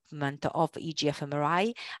development of EEG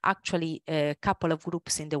fMRI, actually a couple of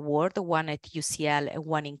groups in the world, one at UCL and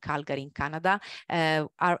one in Calgary in Canada,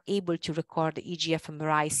 are able to record EEG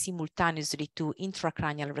fMRI simultaneously to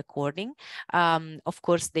intracranial recording. Of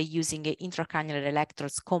course, they're using intracranial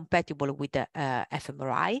electrodes compatible with the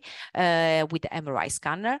fMRI, with the MRI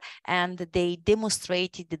scanner, and they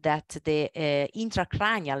demonstrated that the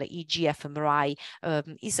intracranial EEG fMRI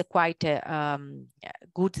is a quite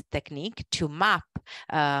good technique to map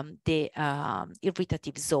the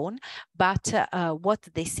irritative zone. But what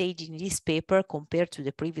they said in this paper compared to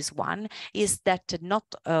the previous one is that not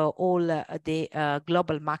all the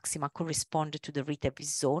global maxima correspond to the irritative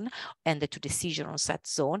zone and to the seizure onset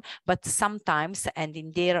zone, but sometimes, and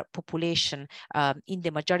in their population, in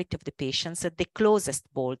the majority of the patients, the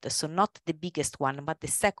closest bolt, so not the biggest one, but the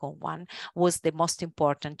second one, was the most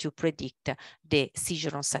important to predict the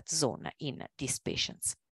seizure onset zone in these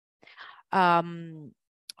patients.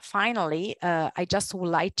 Finally, I just would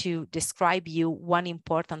like to describe you one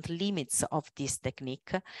important limits of this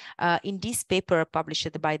technique. In this paper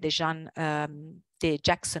published by the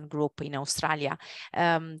Jackson group in Australia,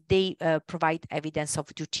 they provide evidence of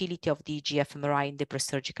the utility of the EEG fMRI in the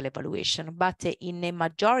pre-surgical evaluation, but in a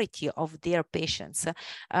majority of their patients,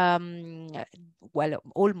 well,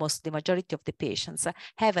 almost the majority of the patients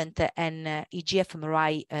haven't an EEG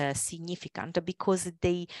fMRI significant because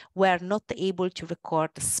they were not able to record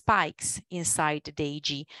spikes inside the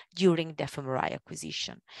EEG during the fMRI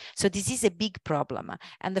acquisition. So this is a big problem,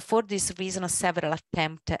 and for this reason, several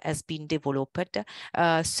attempts has been developed.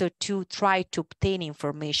 So to try to obtain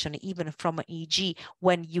information even from EEG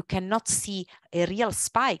when you cannot see a real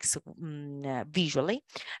spikes visually.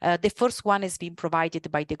 The first one has been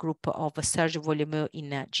provided by the group of Serge Volumeux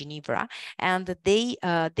in Geneva, and they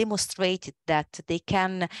demonstrated that they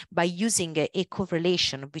can, by using a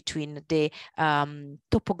correlation between the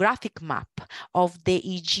topographic map of the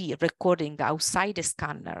EEG recording outside the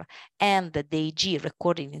scanner and the EEG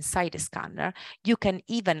recording inside the scanner, you can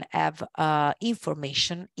even have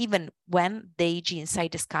information even when the EEG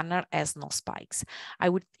inside the scanner has no spikes. I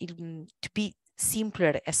would, to be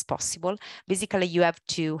simpler as possible, basically you have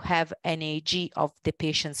to have an EEG of the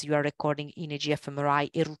patients you are recording in EEG fMRI,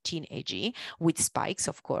 a routine EEG with spikes,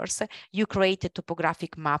 of course. You create a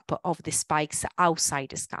topographic map of the spikes outside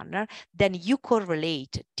the scanner. Then you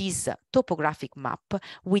correlate this topographic map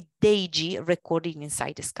with the EEG recording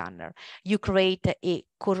inside the scanner. You create a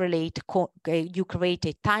you create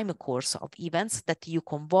a time course of events that you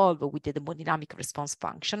convolve with the hemodynamic response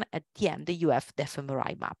function. At the end, you have the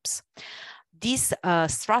fMRI maps. This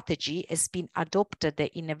strategy has been adopted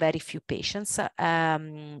in a very few patients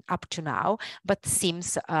up to now, but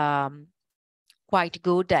seems quite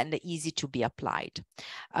good and easy to be applied.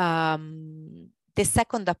 The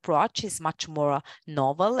second approach is much more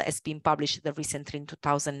novel, has been published recently in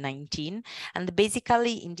 2019. And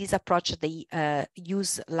basically in this approach, they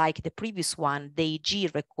use, like the previous one, the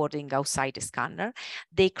EEG recording outside the scanner.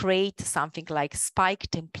 They create something like spike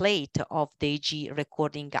template of the EEG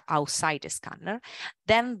recording outside the scanner.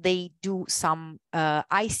 Then they do some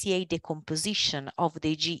ICA decomposition of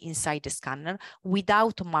the EEG inside the scanner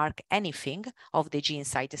without mark anything of the EEG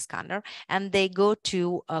inside the scanner. And they go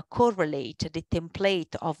to correlate the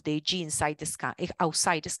template of the EEG inside the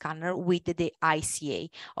outside the scanner with the ICA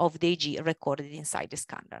of the EEG recorded inside the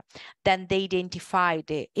scanner. Then they identify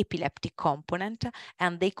the epileptic component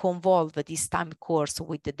and they convolve this time course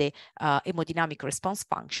with the hemodynamic response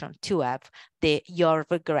function to have your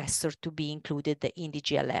regressor to be included in the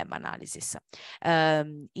GLM analysis.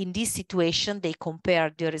 In this situation, they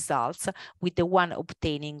compare the results with the one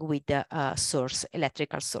obtaining with the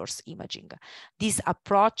electrical source imaging. This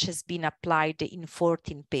approach has been applied in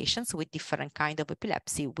 14 patients with different kind of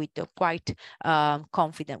epilepsy with quite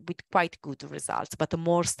confident, with quite good results, but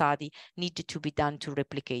more study needed to be done to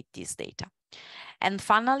replicate this data. And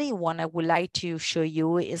finally, what I would like to show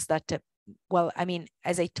you is that, well, I mean,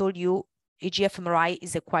 as I told you, EEG fMRI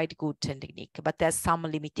is a quite good technique, but there's some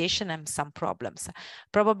limitation and some problems.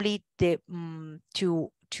 Probably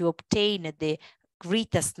to obtain the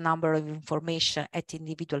greatest number of information at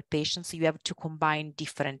individual patients, you have to combine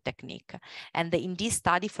different technique. And in this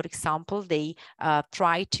study, for example, they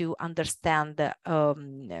try to understand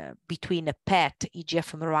between a PET, EEG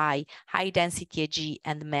fMRI, high density EEG,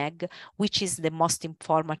 and MEG, which is the most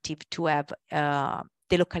informative to have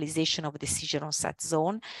the localization of the seizure onset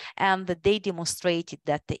zone. And they demonstrated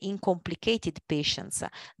that in complicated patients,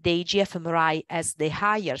 the EEG fMRI has the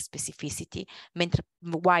higher specificity,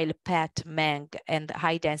 while PET, MEG, and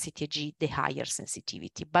high density EEG, the higher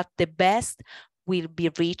sensitivity. But the best will be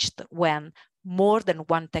reached when more than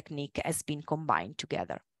one technique has been combined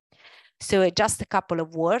together. So just a couple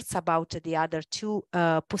of words about the other two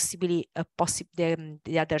the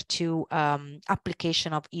other two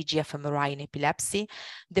application of EEG fMRI in epilepsy.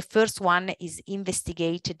 The first one is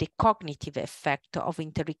investigate the cognitive effect of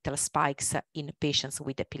interictal spikes in patients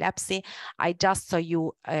with epilepsy. I just saw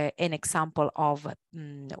you an example of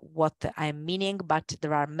what I'm meaning, but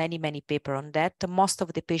there are many papers on that. Most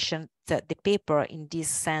of the patients, the paper in this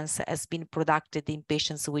sense has been produced in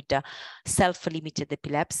patients with self-limited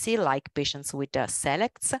epilepsy, like patients with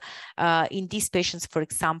selects. In these patients, for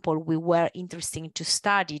example, we were interested to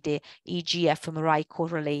study the EEG fMRI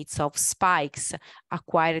correlates of spikes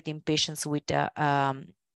acquired in patients with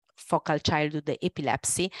focal childhood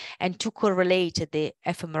epilepsy, and to correlate the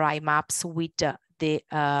fMRI maps with the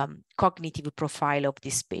cognitive profile of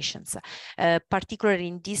these patients. Particularly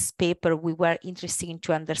in this paper, we were interested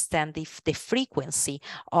to understand if the frequency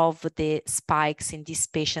of the spikes in these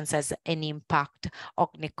patients has an impact on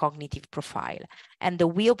the cognitive profile. And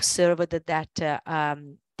we observed that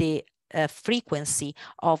the frequency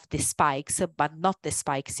of the spikes, but not the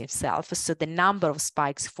spikes itself. So the number of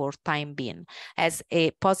spikes for time being has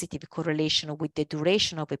a positive correlation with the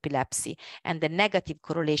duration of epilepsy and the negative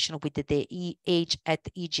correlation with the age at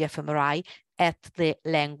EEG fMRI at the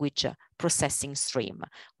language processing stream,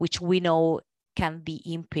 which we know can be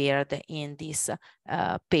impaired in these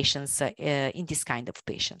patients, in this kind of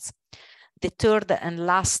patients. The third and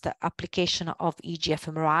last application of EEG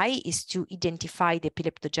fMRI is to identify the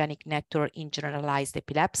epileptogenic network in generalized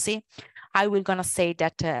epilepsy. I will gonna say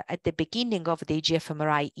that at the beginning of the EEG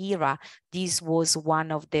fMRI era, this was one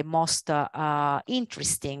of the most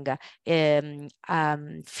interesting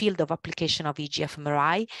field of application of EEG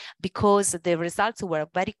fMRI, because the results were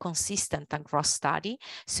very consistent across study.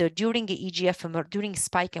 So during EEG fMRI, during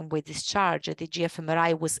spike and wave discharge, the EEG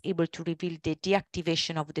fMRI was able to reveal the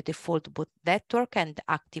deactivation of the default boot network and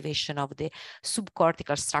activation of the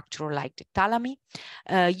subcortical structure like the thalamy.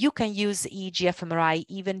 You can use EEG fMRI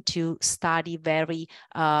even to study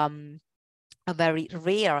a very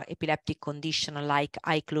rare epileptic condition like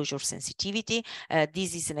eye closure sensitivity.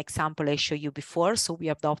 This is an example I showed you before. So we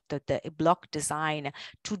adopted a block design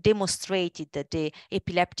to demonstrate that the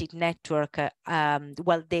epileptic network,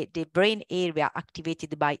 the brain area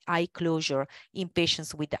activated by eye closure in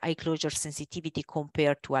patients with eye closure sensitivity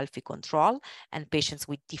compared to healthy control and patients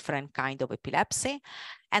with different kind of epilepsy.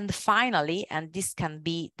 And finally, and this can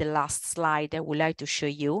be the last slide I would like to show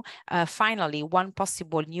you, finally, one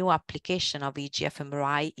possible new application of EEG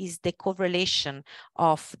fMRI is the correlation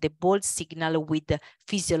of the bold signal with the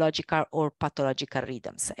physiological or pathological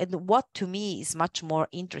rhythms. And what to me is much more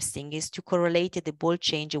interesting is to correlate the bold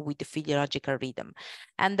change with the physiological rhythm.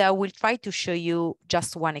 And I will try to show you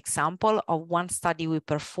just one example of one study we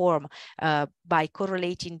perform by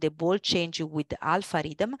correlating the bold change with the alpha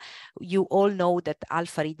rhythm. You all know that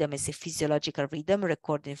alpha rhythm is a physiological rhythm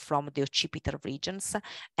recorded from the occipital regions.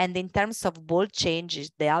 And in terms of bold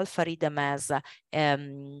changes, the alpha rhythm has,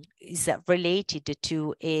 is related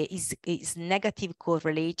to, is negative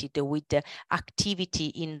correlated with the activity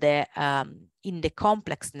in the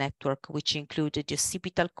complex network, which include the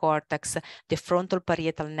occipital cortex, the frontal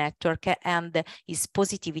parietal network, and is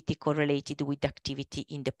positivity correlated with activity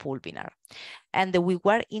in the pulvinar. And we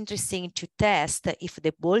were interested to test if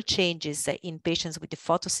the bold changes in patients with the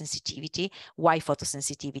photosensitivity. Why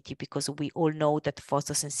photosensitivity? Because we all know that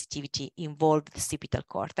photosensitivity involves the occipital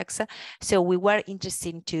cortex. So we were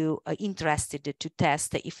interested to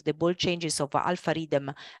test if the bold changes of alpha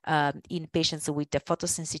rhythm in patients with the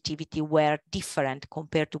photosensitivity were different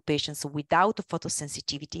compared to patients without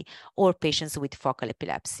photosensitivity or patients with focal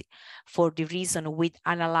epilepsy. For the reason we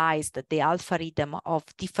analyzed the alpha rhythm of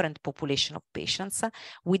different population of patients,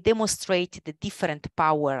 we demonstrate the different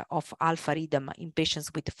power of alpha rhythm in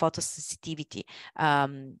patients with photosensitivity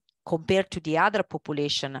compared to the other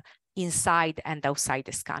population inside and outside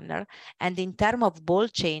the scanner. And in terms of ball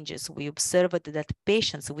changes, we observed that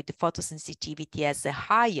patients with photosensitivity has a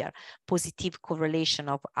higher positive correlation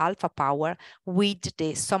of alpha power with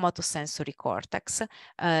the somatosensory cortex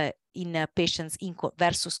in patients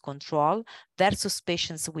versus control versus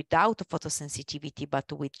patients without photosensitivity but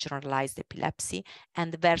with generalized epilepsy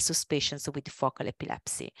and versus patients with focal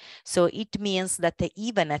epilepsy. So it means that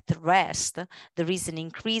even at rest, there is an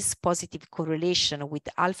increased positive correlation with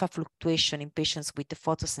alpha fluctuation in patients with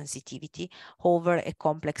photosensitivity over a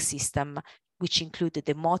complex system which included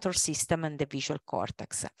the motor system and the visual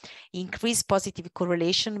cortex. Increased positive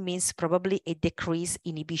correlation means probably a decreased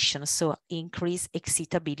inhibition, so increased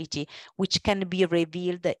excitability, which can be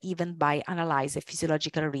revealed even by analyzing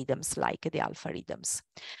physiological rhythms like the alpha rhythms.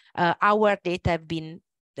 Our data have been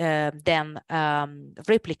then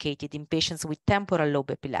replicated in patients with temporal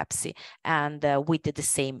lobe epilepsy and with the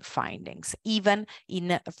same findings, even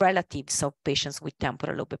in relatives of patients with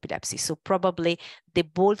temporal lobe epilepsy. So probably the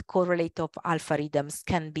bold correlate of alpha rhythms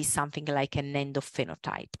can be something like an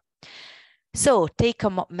endophenotype. So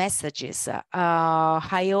take-home messages.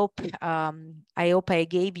 I hope I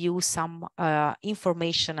gave you some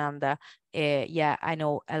information and yeah, I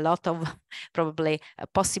know a lot of probably a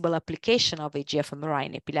possible application of EEG fMRI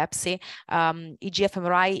in epilepsy. EEG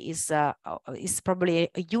fMRI is probably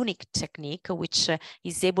a unique technique which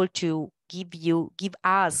is able to give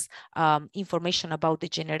us information about the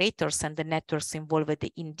generators and the networks involved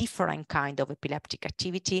in different kind of epileptic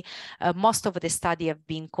activity. Most of the study have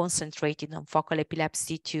been concentrated on focal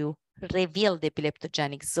epilepsy to reveal the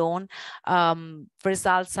epileptogenic zone.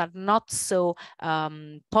 Results are not so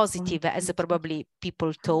positive as probably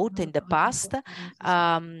people thought in the past.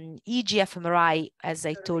 EEG fMRI, as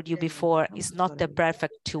I told you before, is not a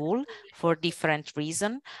perfect tool for different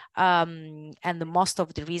reasons. And most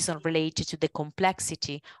of the reasons related to the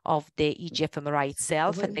complexity of the EEG fMRI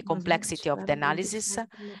itself and the complexity of the analysis.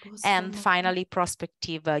 And finally,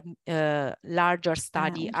 prospective larger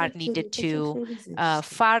study are needed to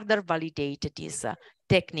further validate this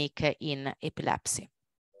technique in epilepsy.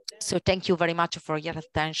 So thank you very much for your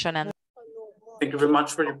attention. And thank you very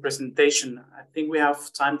much for your presentation. I think we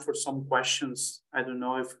have time for some questions. I don't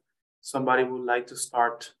know if somebody would like to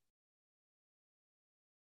start.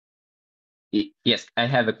 Yes, I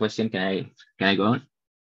have a question. Can I go on?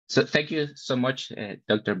 So thank you so much,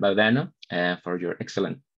 Dr. Vaudano, for your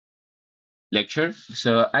excellent lecture.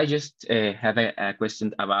 So I just have a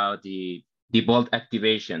question about the bolt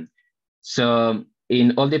activation. So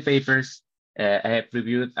in all the papers I have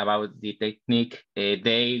reviewed about the technique,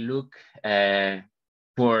 they look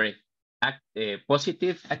for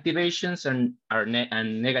positive activations and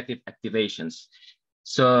negative activations.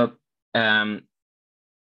 So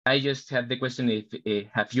I just have the question, if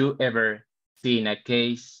have you ever seen a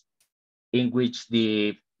case in which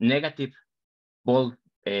the negative bolt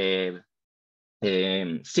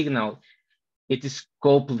signal, it is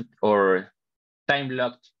coupled or time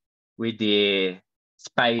locked with the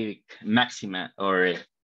spike maxima or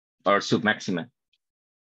submaxima?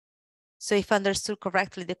 So if I understood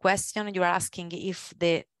correctly the question, you are asking if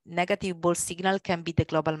the negative bolt signal can be the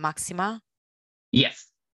global maxima? Yes.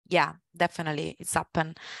 Yeah, definitely it's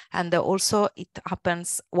happened. And also it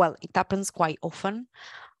happens, well, it happens quite often.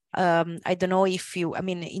 I don't know if you, I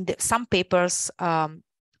mean, in some papers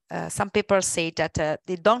say that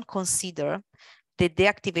they don't consider the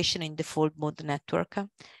deactivation in the fold mode network.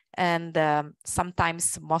 And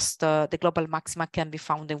sometimes the global maxima can be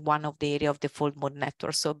found in one of the area of the fold mode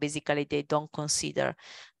network. So basically they don't consider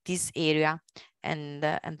this area and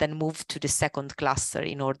then move to the second cluster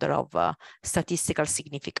in order of statistical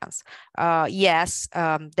significance. Yes,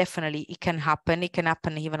 definitely it can happen. It can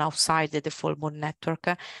happen even outside the fold mode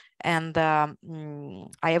network. And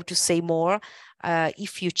I have to say more,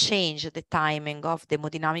 if you change the timing of the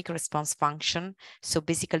hemodynamic response function, so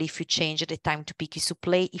basically if you change the time to peak,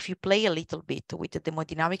 if you play a little bit with the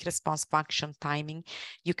hemodynamic response function timing,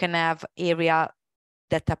 you can have area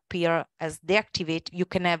that appear as deactivate. You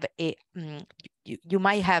can have a you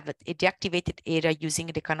might have a deactivated area using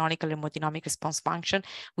the canonical hemodynamic response function,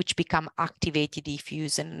 which become activated if you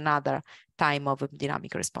use another time of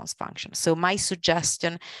hemodynamic response function. So my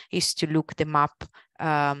suggestion is to look the map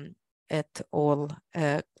at all,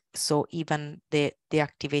 so even the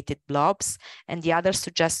deactivated blobs. And the other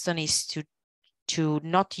suggestion is to to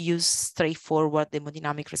not use straightforward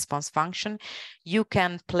hemodynamic response function. You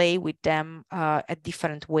can play with them a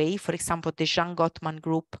different way. For example, the Jean Gottman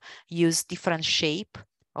group use different shape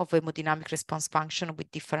of hemodynamic response function with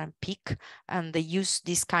different peak, and they use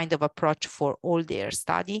this kind of approach for all their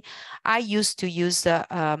study. I used to use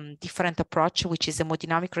a different approach, which is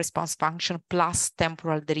hemodynamic response function plus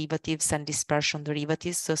temporal derivatives and dispersion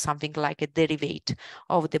derivatives, so something like a derivate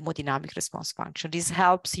of the hemodynamic response function. This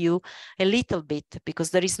helps you a little bit,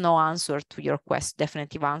 because there is no answer to your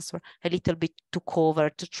definitive answer, a little bit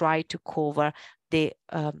to try to cover the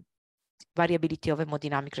variability of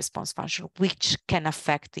hemodynamic response function, which can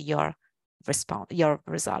affect your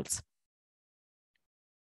results.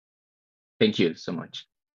 Thank you so much.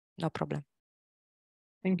 No problem.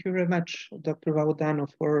 Thank you very much, Dr. Vaudano,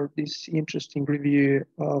 for this interesting review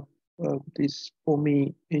of this, for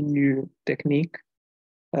me, a new technique.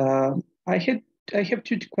 I have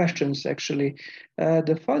two questions, actually.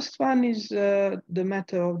 The first one is the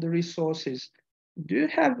matter of the resources. Do you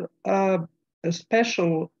have a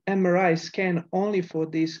special MRI scan only for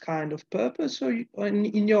this kind of purpose, or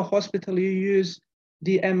in your hospital you use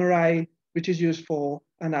the MRI which is used for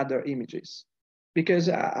another images? Because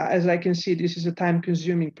as I can see, this is a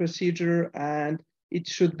time-consuming procedure, and it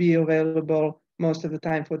should be available most of the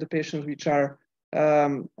time for the patients which are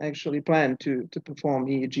actually planned to perform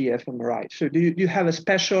EEG fMRI. So do you have a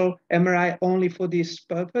special MRI only for this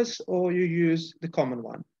purpose, or you use the common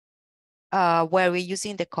one? Where we're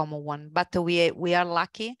using the common one, but we are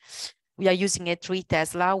lucky. We are using a 3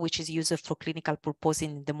 Tesla, which is used for clinical purposes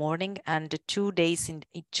in the morning, and 2 days in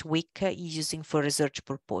each week is using for research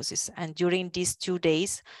purposes. And during these 2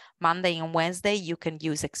 days, Monday and Wednesday, you can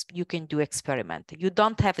do experiment. You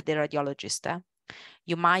don't have the radiologist.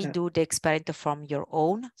 You might do the experiment from your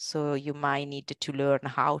own, so you might need to learn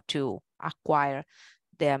how to acquire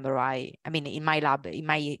the MRI. I mean, in my lab, in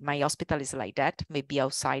my hospital is like that. Maybe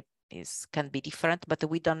outside can be different, but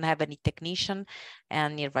we don't have any technician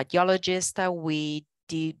and any radiologist. We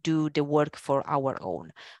do the work for our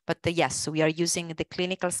own. But yes, we are using the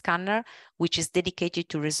clinical scanner, which is dedicated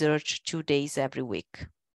to research 2 days every week.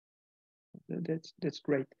 That's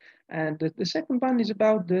great. And the second one is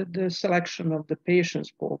about the selection of the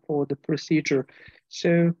patients for the procedure.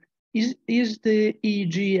 So is the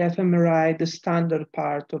EEG fMRI the standard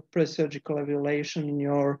part of pre-surgical evaluation in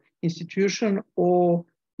your institution, or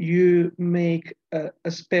you make a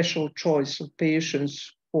special choice of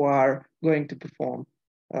patients who are going to perform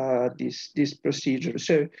this procedure?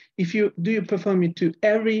 So do you perform it to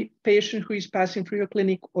every patient who is passing through your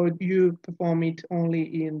clinic, or do you perform it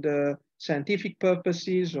only in the scientific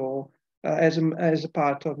purposes, or as a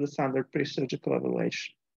part of the standard pre-surgical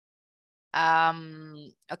evaluation?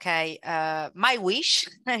 Okay, my wish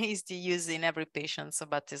is to use in every patient,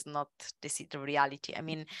 but it's not the reality. I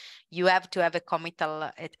mean, you have to have a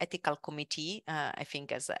ethical committee, I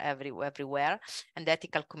think, as everywhere, and the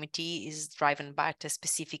ethical committee is driven by a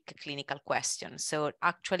specific clinical question. So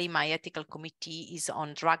actually, my ethical committee is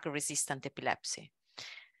on drug-resistant epilepsy.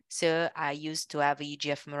 So I used to have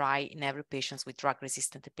EEG fMRI in every patient with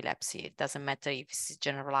drug-resistant epilepsy. It doesn't matter if it's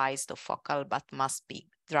generalized or focal, but must be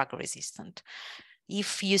drug-resistant.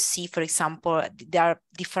 If you see, for example, there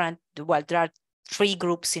are 3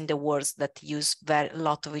 groups in the world that use a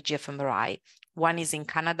lot of EEG fMRI. One is in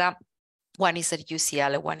Canada, one is at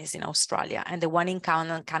UCL, one is in Australia. And the one in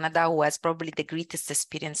Canada, who has probably the greatest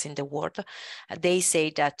experience in the world, they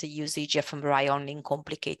say that they use EEG fMRI only in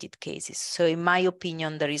complicated cases. So in my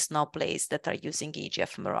opinion, there is no place that are using EEG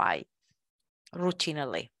fMRI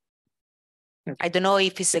routinely. Okay. I don't know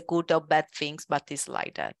if it's a good or bad thing, but it's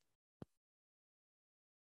like that.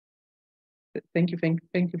 Thank you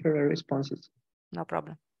for your responses. No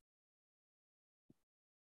problem.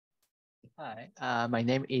 Hi, my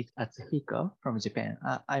name is Atsuhiko from Japan.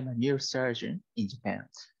 I'm a neurosurgeon in Japan.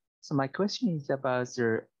 So my question is about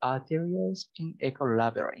the arterial spin echo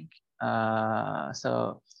labyrinth.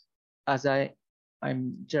 So as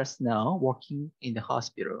I'm just now working in the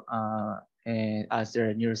hospital and as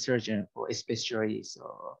a neurosurgeon, especially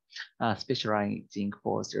specializing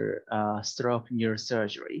for the stroke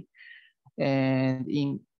neurosurgery. And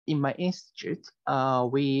in my institute,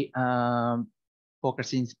 we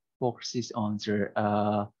focuses on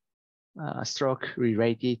the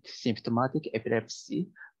stroke-related symptomatic epilepsy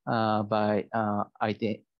by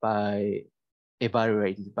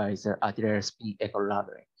evaluated by the arterial spin echo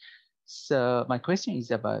labyrinth. So my question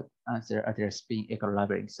is about the arterial spin echo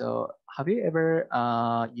labyrinth. So have you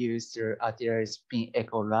ever used the arterial spin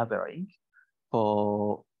echo labyrinth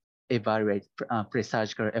for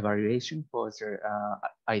pre-surgical evaluation for the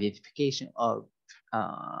identification of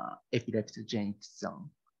epileptogenic zone?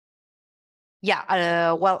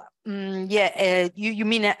 Yeah, you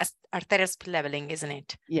mean arterial speed leveling, isn't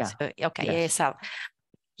it? Yeah. So, okay, Yes. ASL.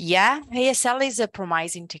 Yeah, ASL is a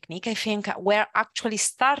promising technique. I think we're actually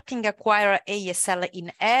starting to acquire ASL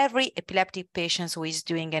in every epileptic patient who is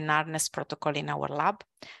doing an harness protocol in our lab.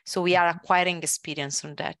 So we are acquiring experience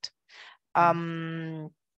on that.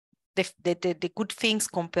 The good things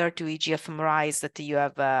compared to EEG fMRI is that you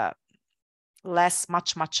have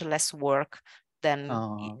much less work than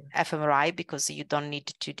fMRI, because you don't need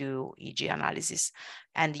to do EEG analysis,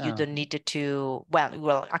 and you don't need to,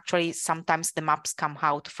 well, actually, sometimes the maps come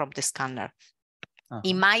out from the scanner.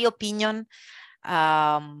 In my opinion,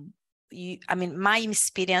 I mean, my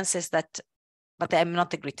experience is that, but I'm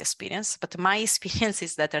not a great experience, but my experience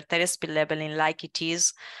is that arterial speed leveling, like it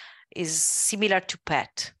is similar to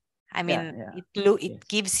PET. I mean, it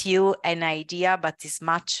gives you an idea, but it's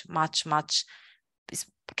much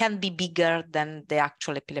can be bigger than the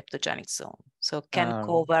actual epileptogenic zone, so can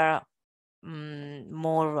cover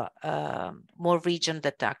more region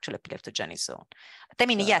than the actual epileptogenic zone. But I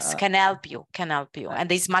mean, yes, can help you, and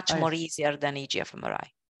it's much more easier than EEG fMRI.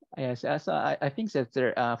 Yes, so I think that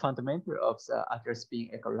the fundamental of the arterial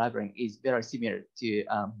speed echo labeling is very similar to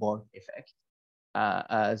both effect,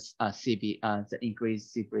 as CB, the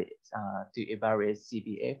increased CB to evaluate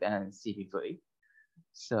CBF and CBV.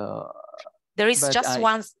 So there is just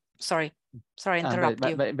one. Sorry, interrupt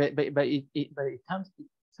you. But it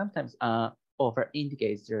sometimes over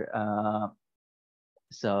indicates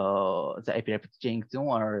so the epileptogenic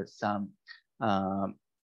zone or some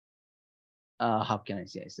how can I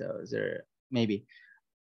say, so there maybe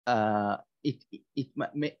it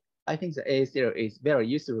may, I think the ASL is very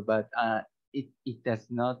useful, but it does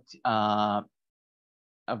not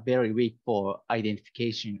very weak for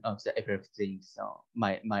identification of the epileptogenic zone.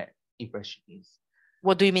 My impression is.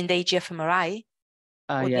 What do you mean, the EEG fMRI?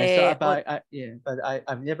 But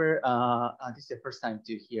I've never. This is the first time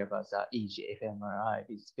to hear about the EEG fMRI.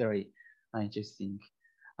 It's very interesting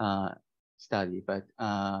study, but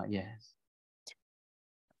yes.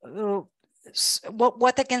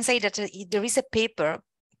 What I can say that there is a paper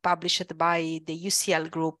published by the UCL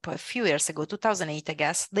group a few years ago, 2008, I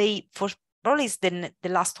guess. They probably is the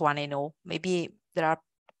last one I know. Maybe there are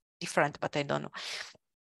different, but I don't know.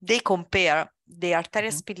 They compare the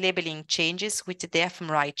arterial speed labeling changes with the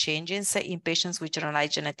fMRI changes in patients with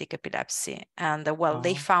generalized genetic epilepsy. And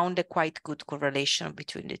they found a quite good correlation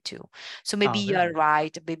between the two. So maybe you're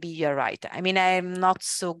right. Maybe you're right. I mean, I'm not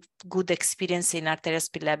so good experience in arterial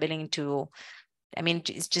speed labeling I mean,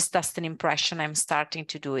 it's just an impression. I'm starting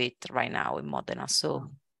to do it right now in Modena. So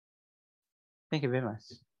thank you very much.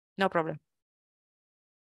 No problem.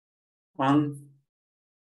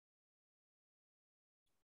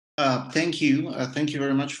 Thank you. Thank you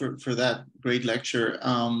very much for that great lecture.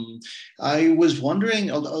 I was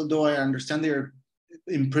wondering, although I understand they're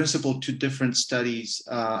in principle two different studies,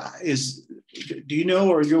 do you know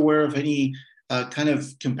or you're aware of any kind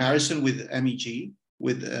of comparison with MEG,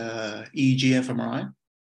 with EEG fMRI?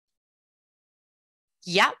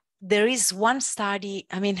 Yeah, there is one study.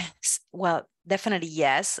 I mean, well, definitely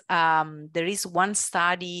yes. There is one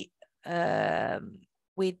study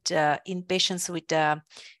with in patients with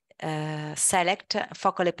select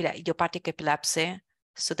focal idiopathic epilepsy,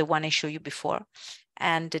 so the one I showed you before,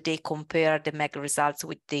 and they compare the MEG results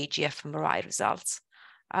with the EEG fMRI results.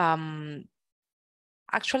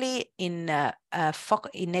 Actually, in a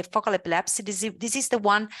focal epilepsy, this is the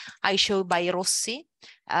one I showed by Rossi.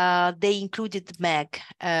 They included MEG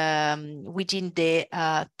within the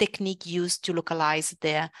technique used to localize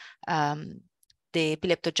the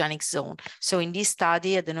epileptogenic zone. So in this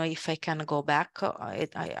study, I don't know if I can go back.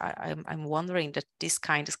 I'm wondering that this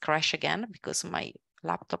kind of crash again, because my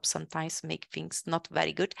laptop sometimes make things not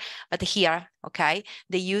very good. But here, okay,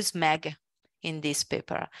 they use MEG in this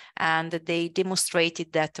paper, and they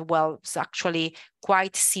demonstrated that, well, it's actually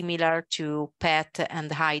quite similar to PET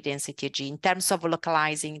and high density EEG in terms of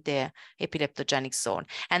localizing the epileptogenic zone.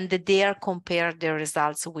 And they compared the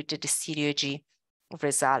results with the stereo EEG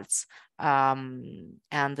results and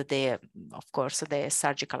of course the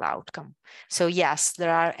surgical outcome. So yes,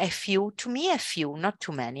 there are a few, not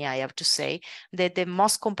too many, I have to say. The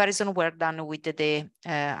most comparison were done with the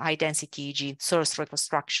high density EEG, source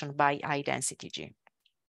reconstruction by high density EEG.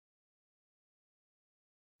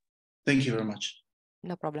 Thank you very much.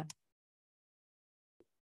 No problem.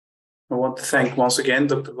 I want to thank once again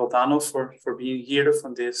Dr. Vaudano for being here,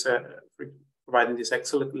 for providing this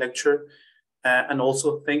excellent lecture. And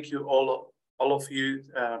also thank you all of you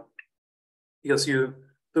because you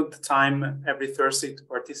took the time every Thursday to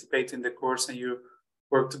participate in the course, and you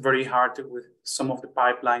worked very hard with some of the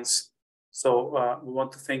pipelines. So we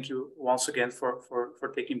want to thank you once again for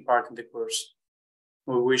taking part in the course.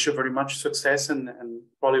 We wish you very much success, and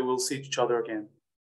probably we'll see each other again.